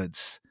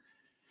standards.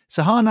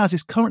 Saharnaz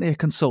is currently a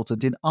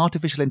consultant in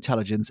artificial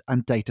intelligence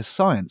and data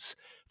science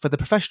for the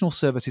professional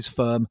services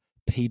firm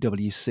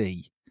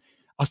PwC.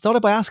 I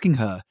started by asking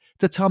her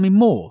to tell me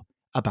more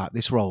about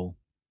this role.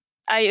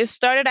 I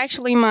started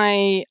actually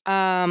my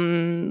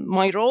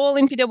my role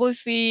in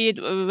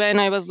PwC when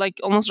I was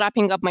like almost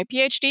wrapping up my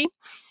PhD.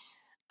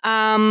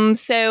 I'm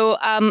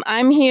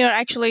here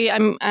actually.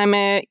 I'm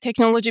a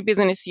technology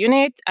business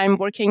unit. I'm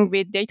working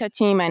with data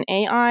team and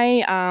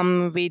AI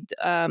with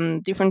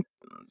different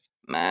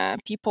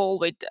people,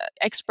 with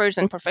experts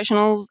and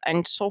professionals,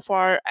 and so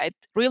far it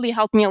really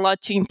helped me a lot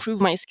to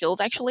improve my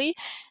skills actually.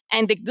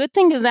 And the good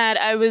thing is that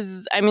I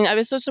was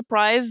so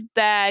surprised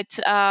that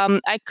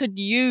I could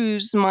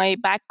use my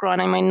background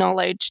and my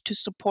knowledge to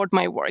support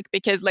my work,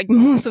 because like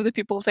most of the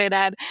people say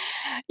that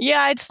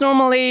yeah, it's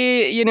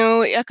normally,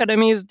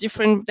 academy is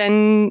different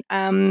than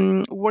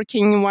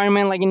working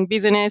environment like in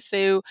business.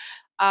 So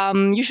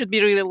you should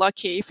be really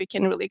lucky if you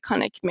can really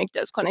make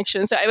those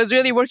connections. So I was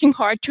really working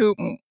hard to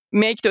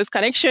make those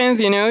connections,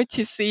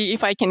 to see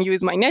if I can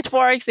use my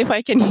networks, if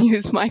I can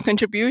use my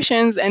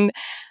contributions, and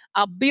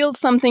build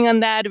something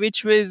on that,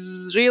 which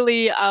was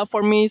really,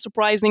 for me,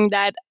 surprising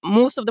that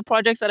most of the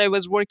projects that I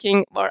was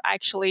working were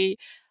actually,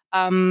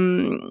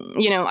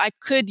 I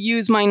could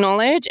use my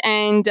knowledge.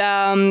 And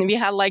we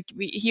had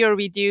here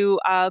we do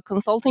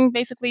consulting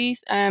basically,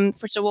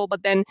 first of all,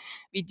 but then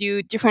we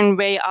do different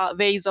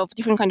ways of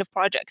different kind of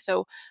projects.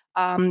 So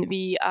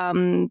we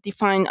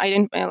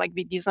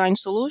we design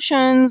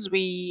solutions,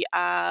 we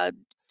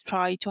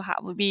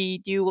we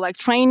do like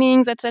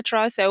trainings,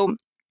 etc. So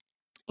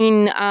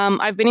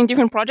I've been in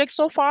different projects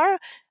so far,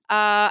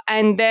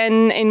 and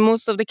then in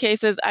most of the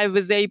cases I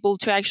was able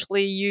to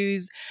actually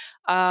use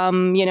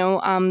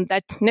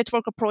that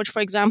network approach,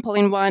 for example,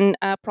 in one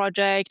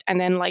project. And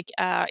then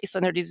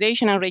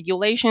standardization and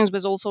regulations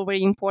was also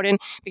very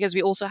important, because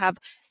we also have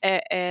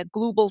a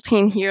global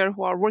team here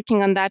who are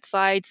working on that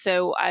side.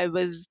 So I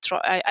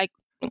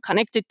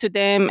connected to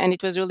them, and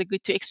it was really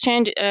good to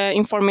exchange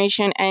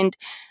information. And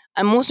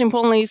most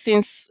importantly,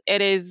 since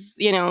it is,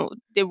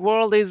 the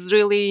world is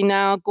really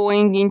now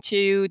going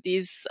into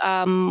these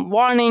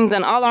warnings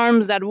and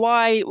alarms that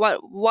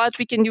what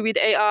we can do with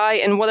AI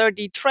and what are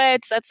the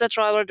threats,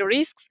 etc., what are the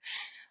risks.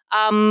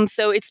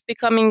 So it's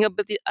becoming a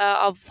bit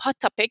of hot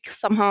topic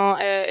somehow.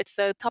 It's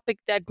a topic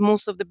that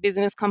most of the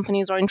business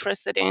companies are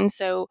interested in.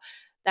 So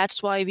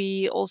that's why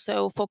we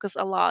also focus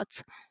a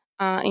lot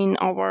in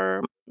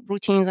our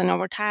routines and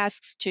our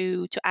tasks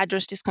to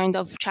address this kind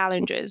of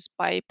challenges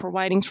by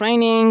providing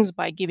trainings,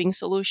 by giving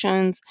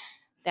solutions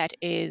that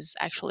is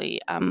actually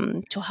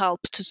to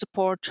help to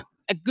support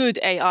a good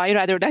AI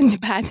rather than the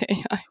bad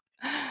AI.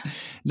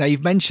 Now you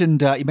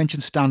mentioned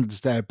standards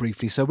there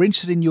briefly. So we're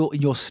interested in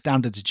your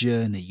standards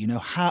journey.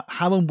 How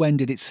and when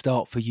did it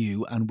start for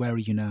you, and where are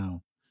you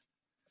now?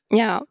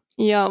 Yeah.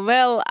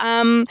 Well,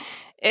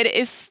 it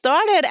is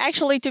started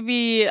actually, to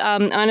be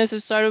honest. It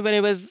started when I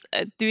was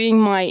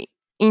doing my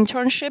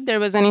internship. There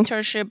was an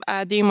internship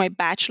doing my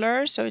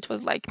bachelor, so it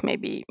was like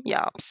maybe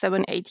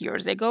 7-8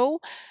 years ago.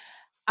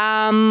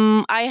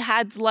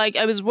 I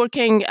was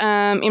working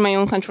in my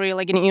own country,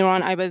 like in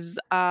Iran. I was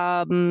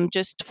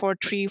just for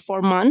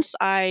 3-4 months.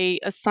 I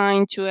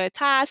assigned to a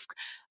task.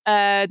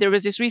 There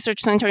was this research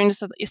center in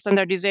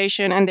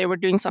standardization, and they were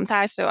doing some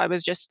tasks. So I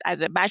was just,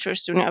 as a bachelor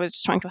student, I was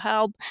just trying to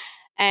help.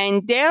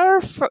 And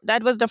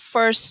that was the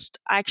first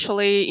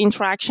actually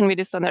interaction with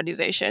the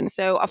standardization.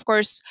 So of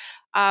course,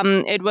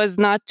 it was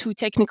not too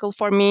technical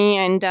for me,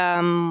 and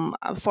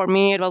for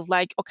me it was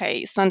like,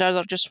 okay, standards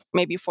are just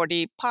maybe for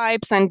the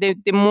pipes, and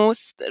the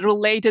most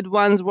related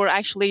ones were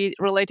actually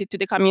related to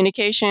the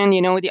communication, the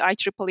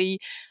IEEE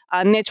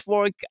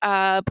network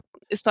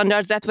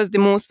standards. That was the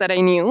most that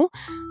I knew.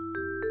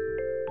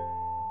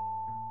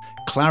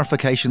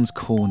 Clarifications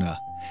Corner.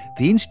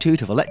 The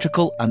Institute of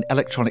Electrical and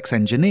Electronics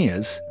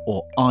Engineers,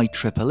 or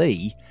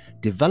IEEE,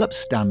 develops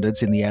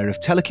standards in the area of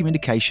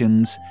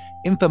telecommunications,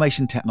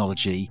 information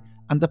technology,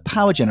 and the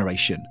power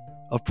generation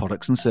of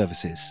products and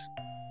services.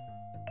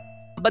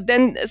 But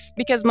then,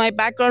 because my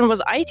background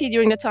was IT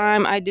during the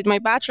time I did my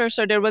bachelor,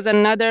 so there was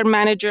another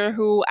manager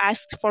who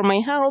asked for my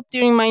help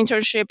during my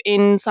internship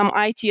in some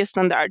IT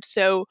standards.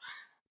 So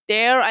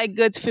there I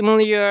got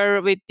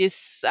familiar with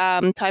this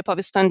type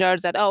of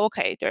standards that,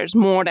 okay, there's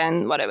more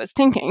than what I was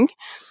thinking.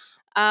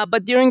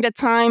 But during the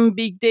time,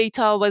 big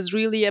data was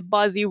really a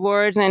buzzy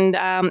word, and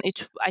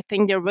I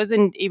think there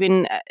wasn't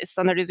even a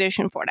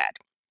standardization for that.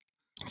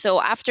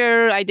 So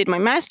after I did my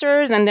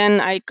master's and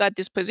then I got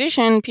this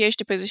position,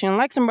 PhD position in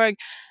Luxembourg,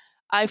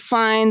 I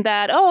find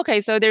that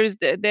okay, so there's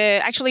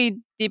the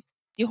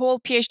whole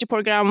PhD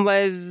program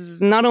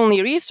was not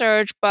only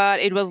research, but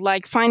it was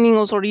like finding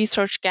also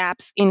research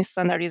gaps in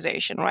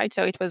standardization, right?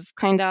 So it was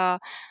kind of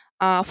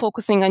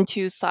focusing on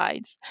two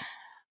sides.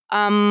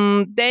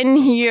 Then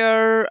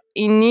here,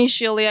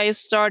 initially, I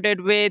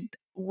started with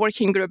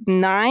working group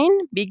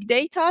 9, big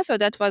data. So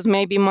that was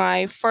maybe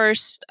my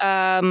first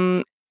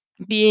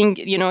being,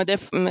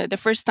 the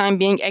first time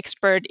being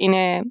expert in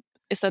a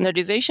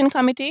standardization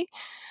committee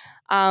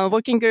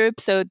working group.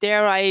 So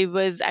there I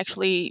was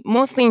actually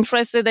mostly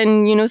interested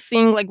in,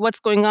 seeing like what's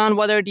going on,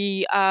 what are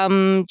the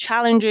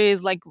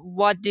challenges, like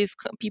what these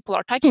people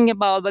are talking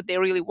about, what they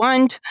really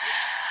want.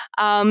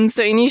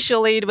 So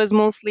initially it was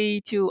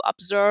mostly to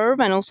observe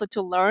and also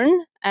to learn.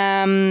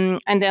 And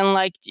then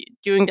like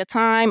during the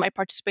time I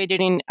participated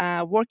in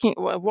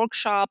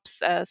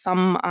workshops,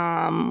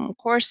 some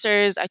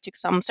courses, I took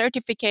some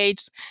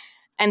certificates,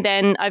 and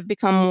then I've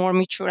become more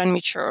mature and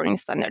mature in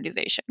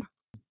standardization.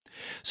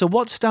 So,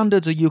 what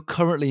standards are you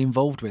currently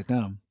involved with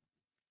now?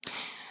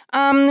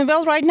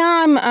 Well, right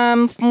now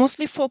I'm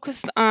mostly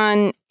focused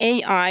on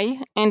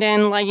AI, and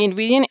then like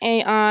within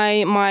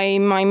AI,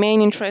 my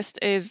main interest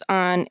is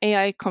on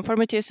AI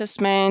conformity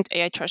assessment,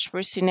 AI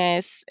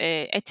trustworthiness,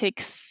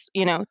 ethics.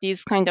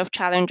 These kind of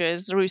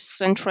challenges, risks,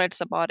 and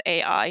threats about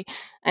AI,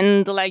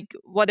 and like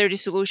what are the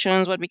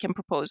solutions, what we can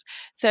propose.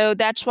 So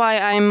that's why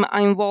I'm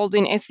involved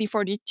in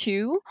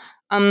SC42.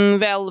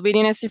 Well,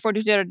 within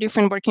SC42, there are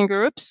different working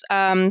groups.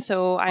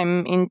 So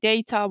I'm in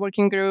data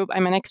working group.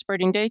 I'm an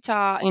expert in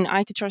data, in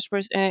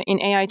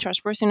in AI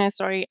trustworthiness,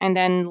 sorry, and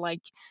then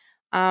like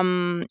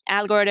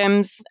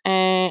algorithms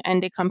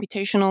and the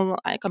computational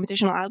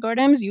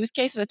algorithms, use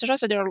cases, etc.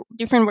 So there are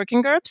different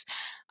working groups.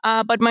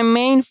 But my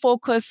main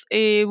focus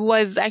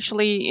was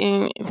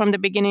actually from the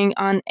beginning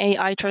on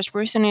AI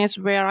trustworthiness,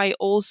 where I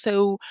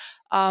also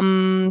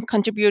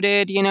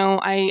contributed.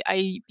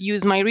 I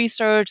use my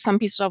research, some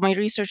pieces of my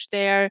research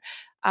there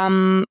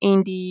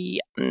in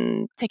the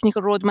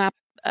technical roadmap,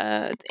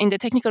 in the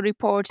technical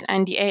reports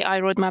and the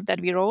AI roadmap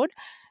that we wrote.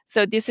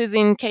 So this is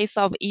in case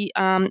of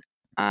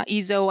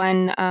ESO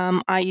and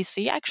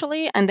IEC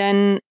actually, and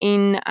then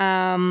in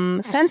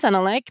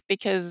Sensenelec,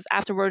 because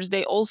afterwards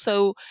they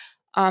also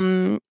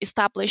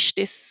established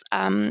this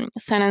Sen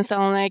and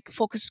Senelec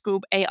focus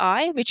group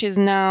AI, which is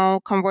now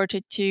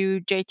converted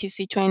to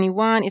JTC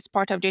 21. It's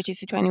part of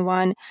JTC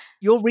 21.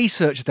 Your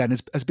research then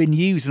has been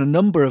used in a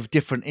number of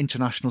different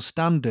international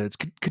standards.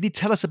 Could you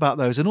tell us about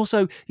those, and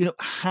also,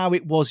 how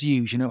it was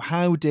used?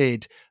 How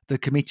did the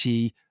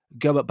committee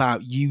go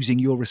about using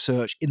your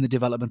research in the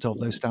development of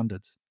those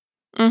standards?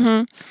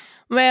 Mm-hmm.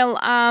 Well,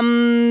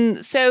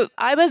 so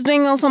I was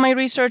doing also my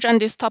research on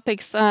these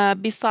topics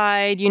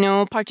beside,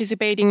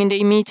 participating in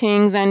the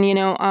meetings and,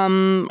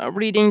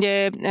 reading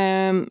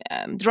the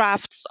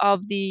drafts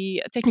of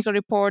the technical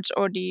reports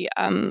or the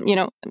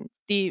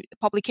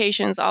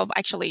publications of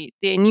actually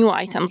the new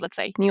items, let's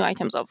say, new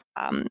items of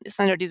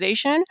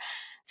standardization.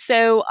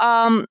 So,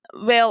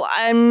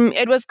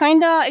 it was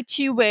kind of a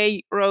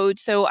two-way road.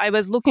 So I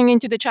was looking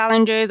into the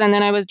challenges, and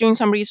then I was doing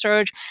some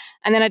research,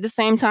 and then at the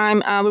same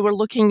time, we were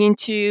looking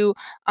into,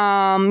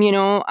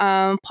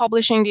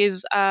 publishing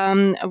these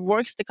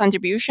works, the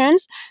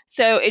contributions.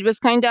 So it was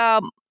kind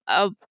of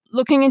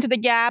looking into the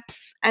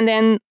gaps, and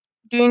then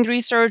doing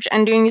research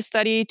and doing a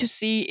study to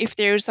see if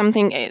there's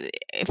something,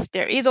 if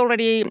there is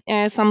already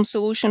some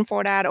solution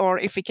for that, or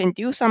if we can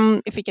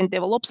if we can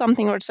develop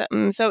something or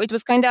something. So it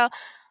was kind of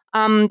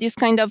this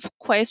kind of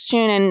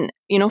question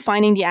and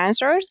finding the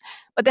answers.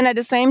 But then at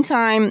the same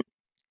time,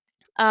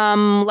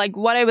 like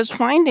what I was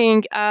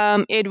finding,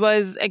 it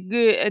was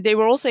they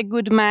were also a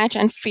good match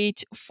and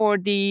fit for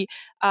the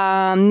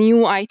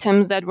new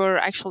items that were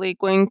actually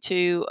going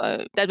to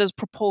that was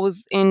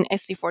proposed in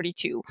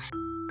SC42.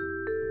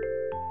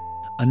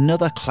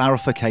 Another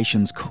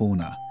clarifications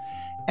corner.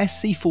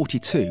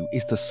 SC42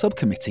 is the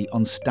subcommittee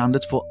on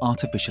standards for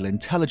artificial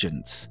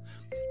intelligence,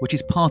 which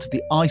is part of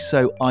the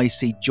ISO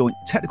IEC Joint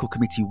Technical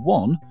Committee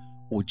 1,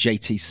 or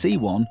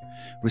JTC1,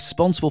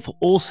 responsible for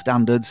all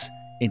standards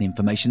in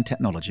information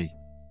technology.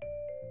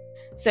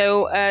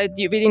 So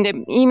within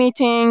the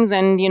e-meetings,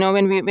 and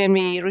when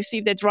we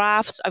received the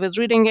drafts, I was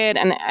reading it,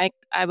 and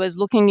I was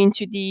looking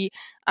into the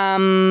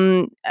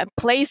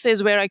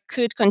places where I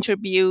could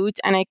contribute,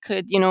 and I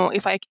could,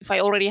 if I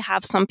already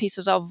have some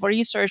pieces of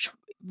research,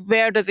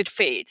 where does it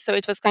fit? So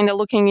it was kind of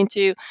looking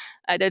into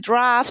the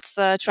drafts,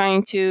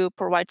 trying to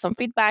provide some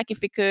feedback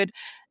if we could,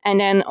 and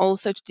then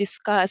also to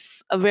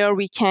discuss where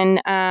we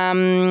can,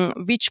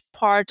 which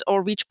part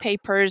or which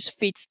papers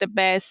fits the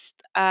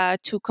best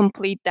to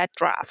complete that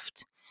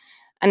draft.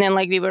 And then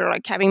like we were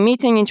like having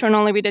meeting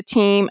internally with the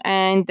team,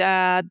 and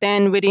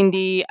then within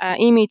the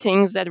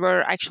e-meetings that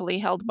were actually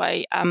held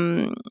by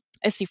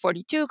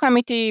SC42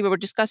 committee. We were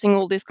discussing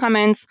all these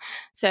comments.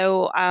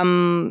 So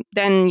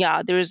then,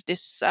 there's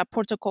this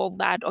protocol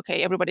that,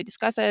 okay, everybody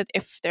discuss it.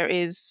 If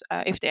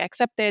if they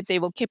accept it, they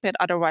will keep it.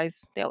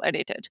 Otherwise, they'll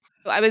edit it.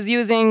 I was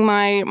using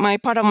my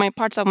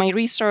parts of my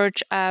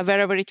research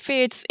wherever it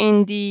fits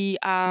in the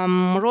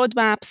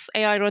roadmaps,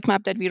 AI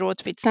roadmap that we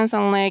wrote with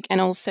Sensen Lake, and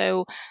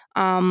also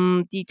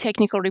the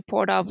technical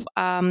report of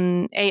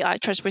AI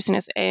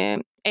trustworthiness,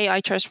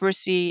 AI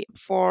trustworthy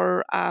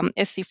for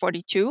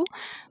SC42.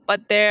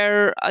 But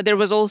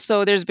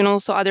there's been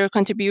also other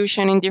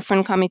contribution in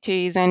different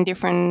committees and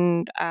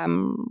different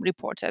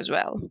reports as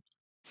well.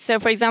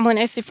 So, for example, in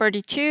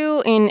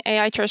SC42, in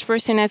AI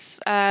trustworthiness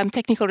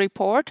technical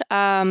report,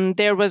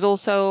 there was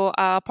also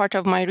a part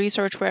of my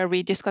research where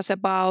we discuss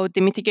about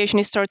the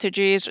mitigation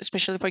strategies,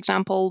 especially, for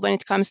example, when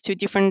it comes to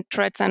different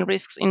threats and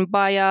risks in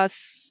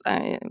bias,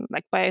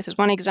 like bias is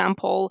one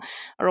example,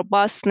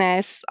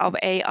 robustness of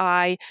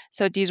AI.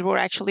 So these were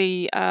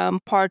actually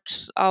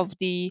parts of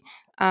the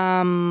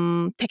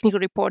technical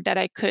report that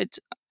I could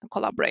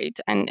collaborate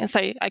and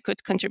I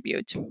could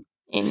contribute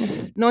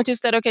in. Notice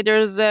that, okay,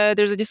 there's a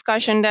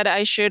discussion that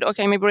I should,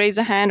 okay, maybe raise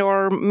a hand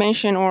or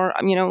mention or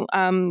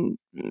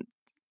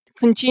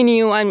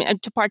continue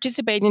to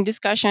participate in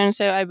discussion.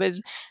 So I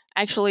was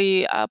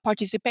actually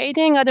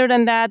participating. Other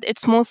than that,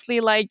 it's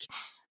mostly like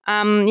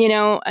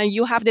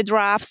you have the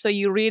draft, so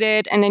you read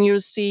it and then you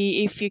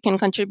see if you can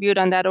contribute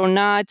on that or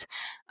not.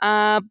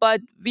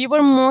 But we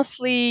were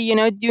mostly,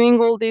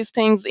 doing all these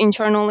things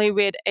internally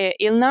with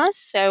ILNAS.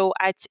 So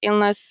at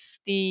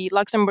ILNAS, the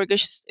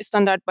Luxembourgish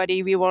standard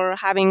body, we were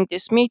having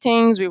these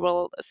meetings. We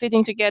were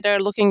sitting together,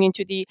 looking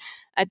into the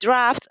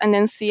draft, and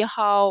then see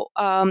how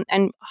how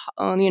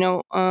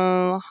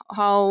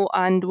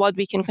and what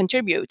we can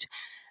contribute.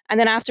 And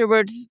then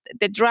afterwards,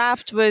 the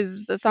draft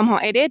was somehow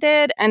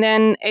edited, and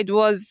then it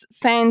was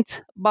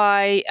sent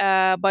by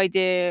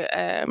the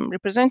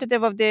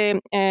representative of the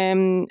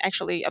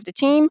of the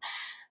team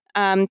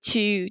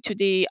to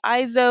the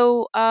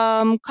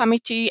ISO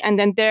committee, and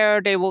then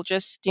there they will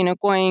just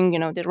going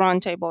the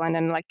round table and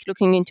then like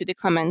looking into the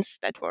comments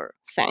that were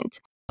sent.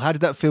 How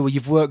did that feel?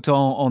 You've worked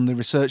on the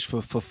research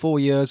for 4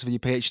 years for your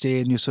PhD,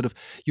 and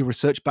your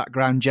research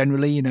background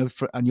generally, and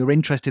you're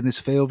interested in this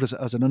field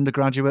as an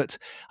undergraduate.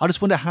 I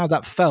just wonder how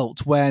that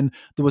felt when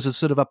there was a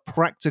sort of a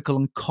practical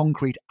and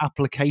concrete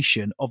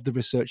application of the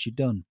research you'd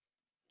done.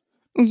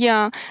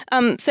 Yeah.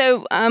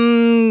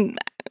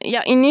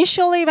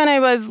 Initially when I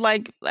was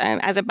like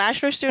as a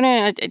bachelor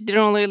student, I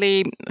didn't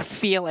really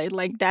feel it.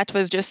 Like that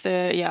was just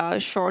a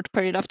short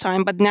period of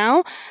time. But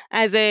now,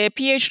 as a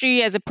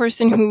PhD, as a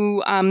person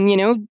who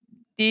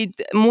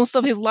did most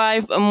of her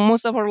life, I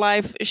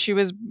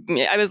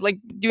was like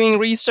doing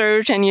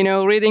research and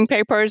reading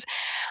papers.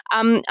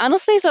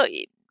 Honestly, so.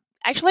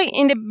 Actually,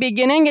 in the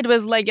beginning, it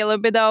was like a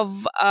little bit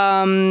of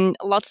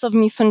lots of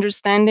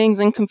misunderstandings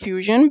and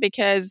confusion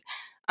because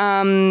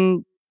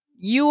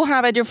you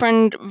have a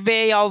different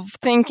way of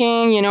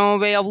thinking,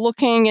 way of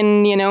looking,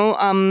 and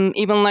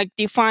even like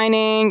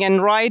defining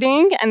and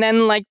writing. And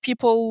then like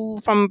people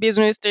from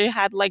business, they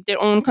had like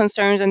their own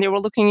concerns, and they were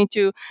looking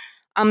into.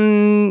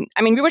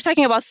 We were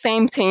talking about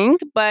same thing,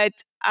 but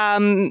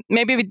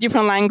maybe with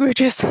different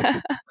languages.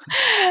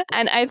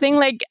 And I think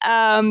like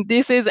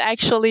this is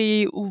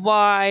actually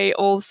why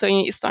also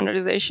in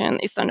standards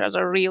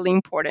are really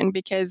important,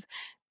 because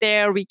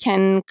there we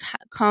can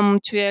come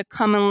to a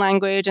common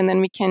language, and then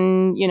we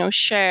can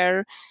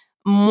share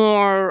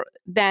more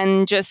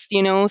than just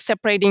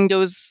separating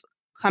those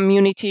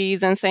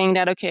communities and saying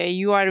that, okay,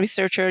 you are a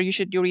researcher, you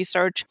should do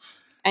research,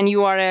 and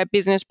you are a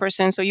business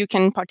person, so you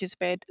can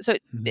participate. So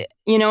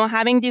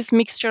having this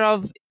mixture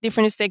of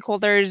different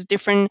stakeholders,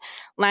 different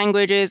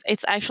languages,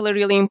 it's actually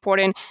really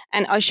important.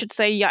 And I should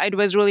say, it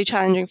was really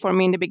challenging for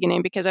me in the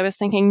beginning, because I was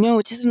thinking, no,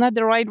 this is not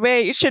the right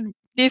way.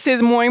 This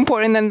is more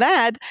important than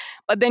that.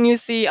 But then you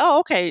see, oh,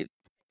 okay,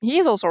 he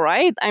is also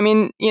right.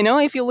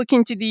 If you look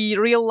into the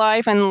real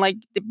life and like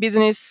the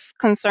business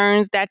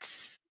concerns,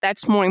 that's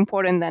more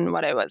important than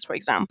what I was, for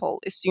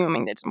example,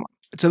 assuming that's more.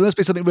 So there must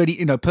be something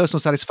really, personal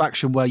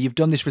satisfaction where you've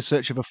done this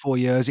research over 4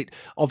 years.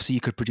 Obviously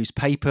you could produce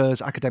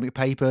papers, academic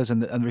papers,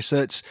 and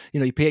research.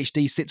 Your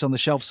PhD sits on the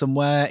shelf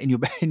somewhere in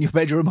your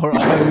bedroom or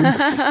at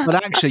home, but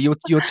actually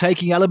you're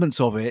taking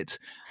elements of it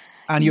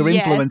and you're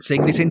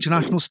influencing this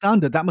international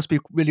standard. That must be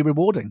really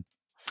rewarding.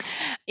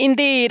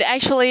 Indeed,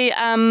 actually,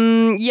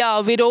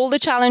 with all the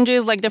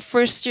challenges, like the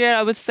first year,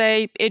 I would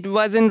say it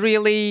wasn't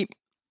really.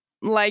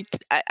 Like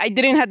I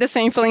didn't have the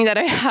same feeling that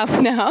I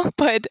have now,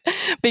 but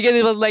because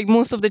it was like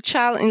most of the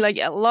challenge, like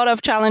a lot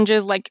of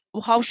challenges, like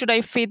how should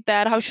I fit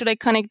that? How should I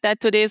connect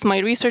that to this? My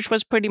research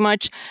was pretty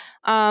much,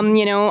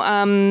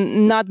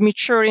 not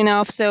mature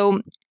enough.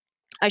 So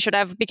I should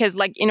have, because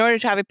like in order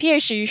to have a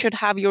PhD, you should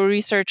have your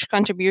research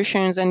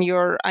contributions and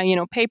your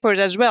papers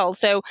as well.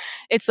 So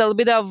it's a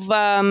bit of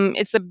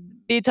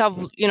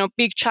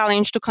big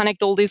challenge to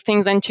connect all these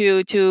things and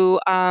to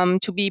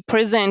be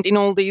present in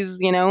all these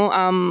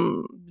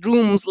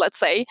rooms, let's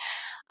say.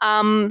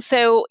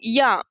 So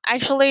yeah,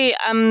 actually,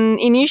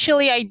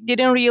 initially I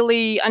didn't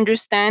really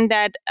understand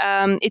that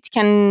it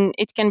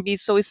can be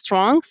so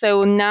strong.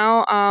 So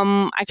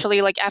now,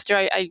 actually, like after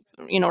I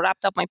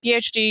wrapped up my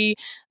PhD,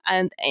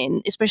 and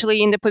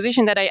especially in the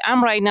position that I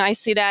am right now, I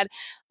see that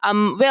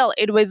well,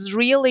 it was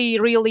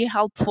really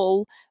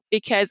helpful,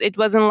 because it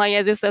wasn't like,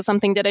 as you said,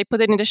 something that I put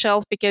it in the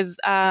shelf, because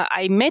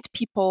I met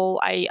people,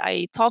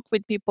 I talked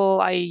with people,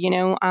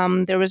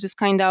 there was this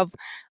kind of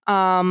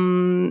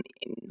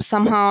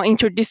somehow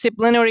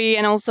interdisciplinary,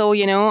 and also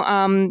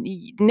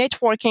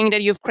networking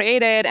that you've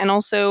created, and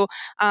also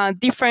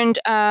different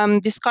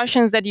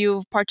discussions that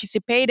you've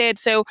participated.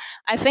 So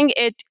I think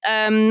it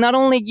not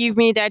only give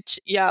me that,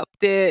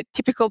 the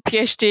typical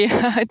PhD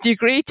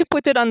degree to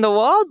put it on the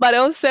wall, but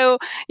also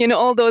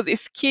all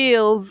those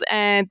skills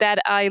that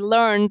I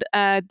learned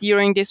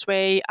during this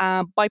way,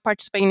 by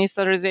participating in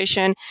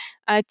standardization,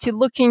 to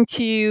look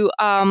into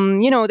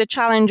the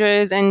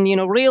challenges and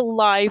real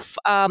life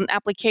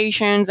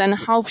applications, and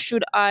how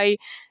should I,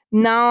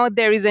 now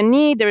there is a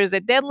need, there is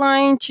a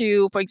deadline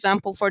to, for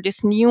example, for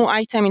this new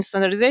item in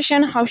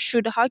standardization, how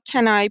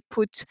can I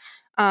put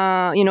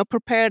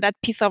prepare that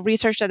piece of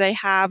research that I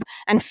have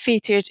and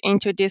fit it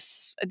into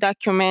this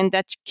document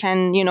that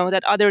can,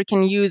 that other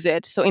can use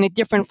it. So in a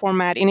different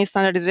format, in a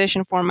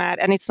standardization format,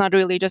 and it's not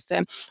really just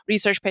a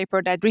research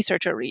paper that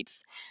researcher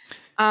reads.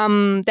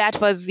 That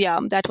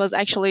was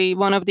actually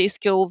one of the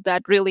skills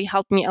that really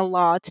helped me a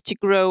lot to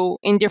grow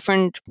in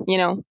different,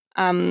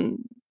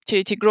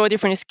 to grow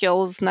different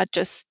skills, not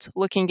just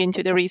looking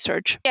into the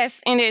research.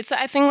 Yes, indeed. So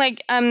I think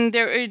like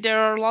there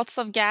are lots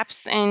of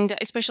gaps, and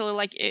especially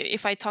like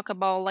if I talk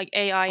about like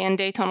AI and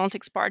data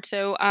analytics part.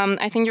 So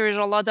I think there is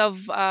a lot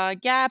of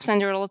gaps,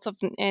 and there are lots of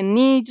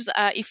needs.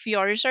 If you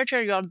are a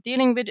researcher, you are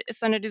dealing with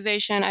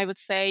standardization, I would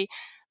say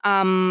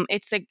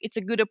it's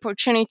a good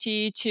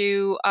opportunity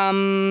to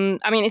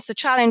it's a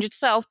challenge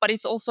itself, but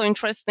it's also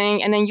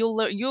interesting, and then you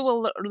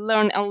will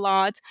learn a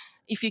lot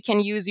if you can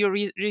use your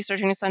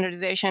research in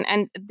standardization.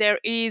 And there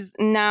is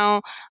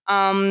now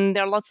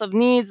there are lots of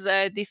needs.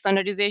 The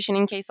standardization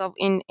in case of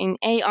in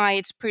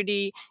AI, it's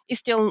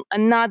still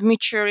not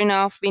mature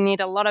enough. We need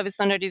a lot of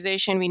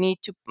standardization. We need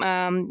to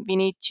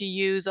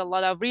use a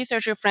lot of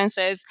research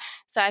references.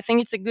 So I think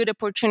it's a good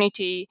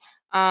opportunity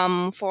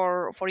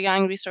for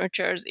young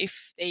researchers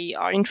if they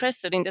are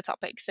interested in the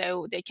topic,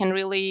 so they can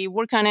really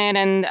work on it.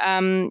 And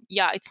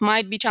it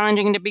might be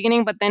challenging in the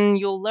beginning, but then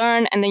you'll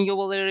learn, and then you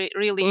will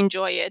really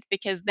enjoy it,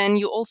 because then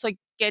you also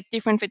get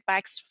different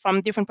feedbacks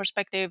from different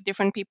perspectives,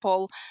 different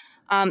people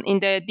in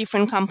the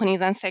different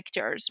companies and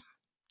sectors.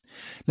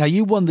 Now,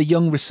 you won the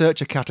Young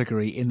Researcher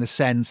category in the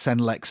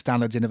CEN/CENELEC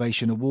Standards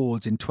Innovation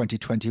Awards in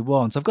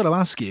 2021. So I've got to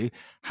ask you,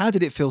 how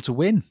did it feel to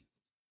win?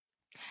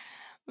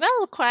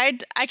 Well,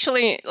 quite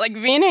actually, like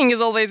winning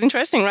is always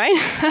interesting, right?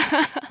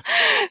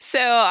 So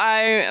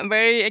I'm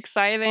very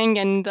exciting,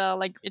 and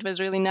it was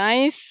really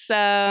nice.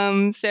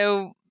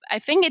 So I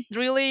think it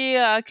really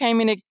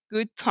came in a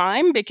good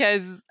time,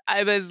 because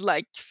I was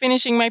like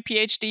finishing my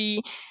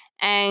PhD,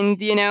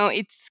 and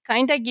it's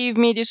kind of gave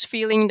me this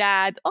feeling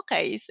that,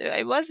 okay, so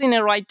I was in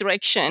the right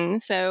direction.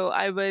 So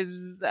I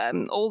was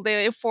all the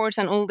efforts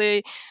and all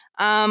the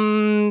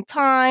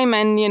time,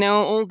 and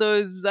all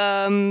those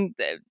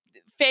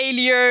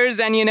failures,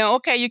 and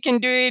okay, you can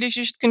do it, you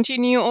should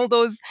continue, all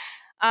those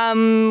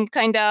the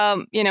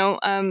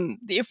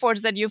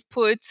efforts that you've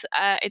put,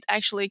 it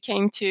actually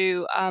came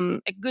to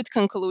a good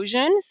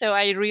conclusion. So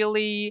I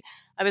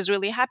was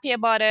really happy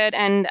about it,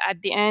 and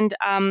at the end,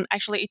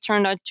 actually it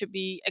turned out to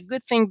be a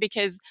good thing,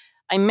 because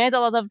I met a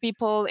lot of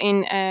people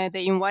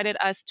they invited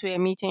us to a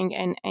meeting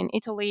in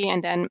Italy,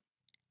 and then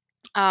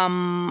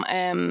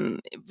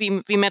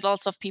we met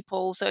lots of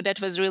people. So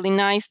that was really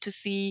nice to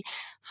see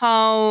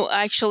how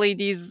actually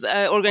these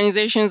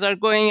organizations are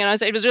going.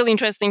 And it was really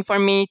interesting for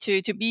me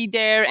to be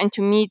there and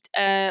to meet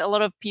a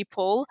lot of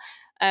people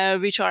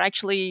which are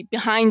actually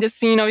behind the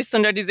scene of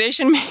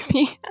standardization,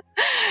 maybe.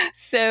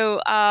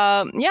 So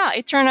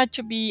it turned out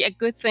to be a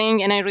good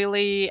thing, and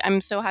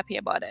I'm so happy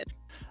about it.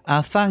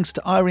 Our thanks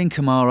to Irene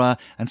Kamara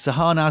and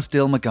Saharnaz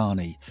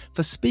Dilmagani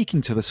for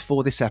speaking to us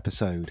for this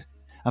episode,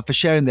 and for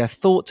sharing their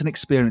thoughts and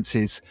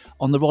experiences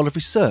on the role of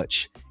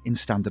research in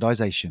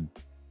standardization.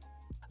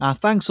 Our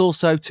thanks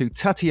also to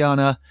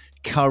Tatiana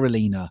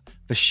Karolina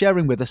for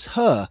sharing with us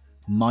her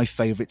My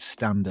Favourite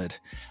Standard.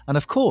 And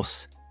of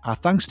course, our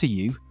thanks to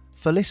you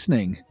for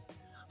listening.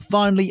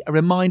 Finally, a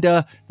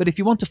reminder that if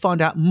you want to find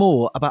out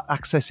more about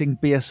accessing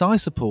BSI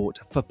support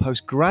for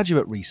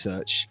postgraduate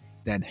research,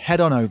 then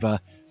head on over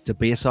to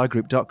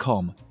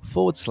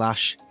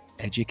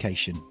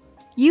bsigroup.com/education.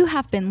 You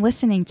have been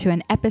listening to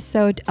an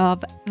episode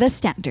of The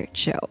Standard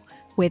Show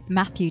with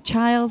Matthew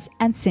Childs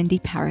and Cindy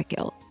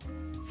Paragill.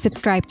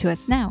 Subscribe to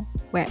us now,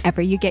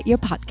 wherever you get your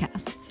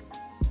podcasts.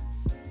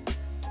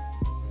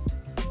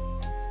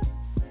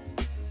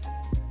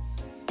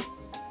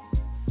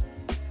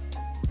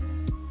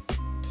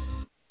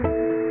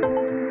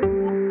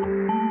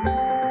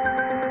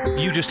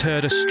 You just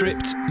heard a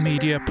Stripped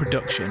Media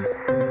production.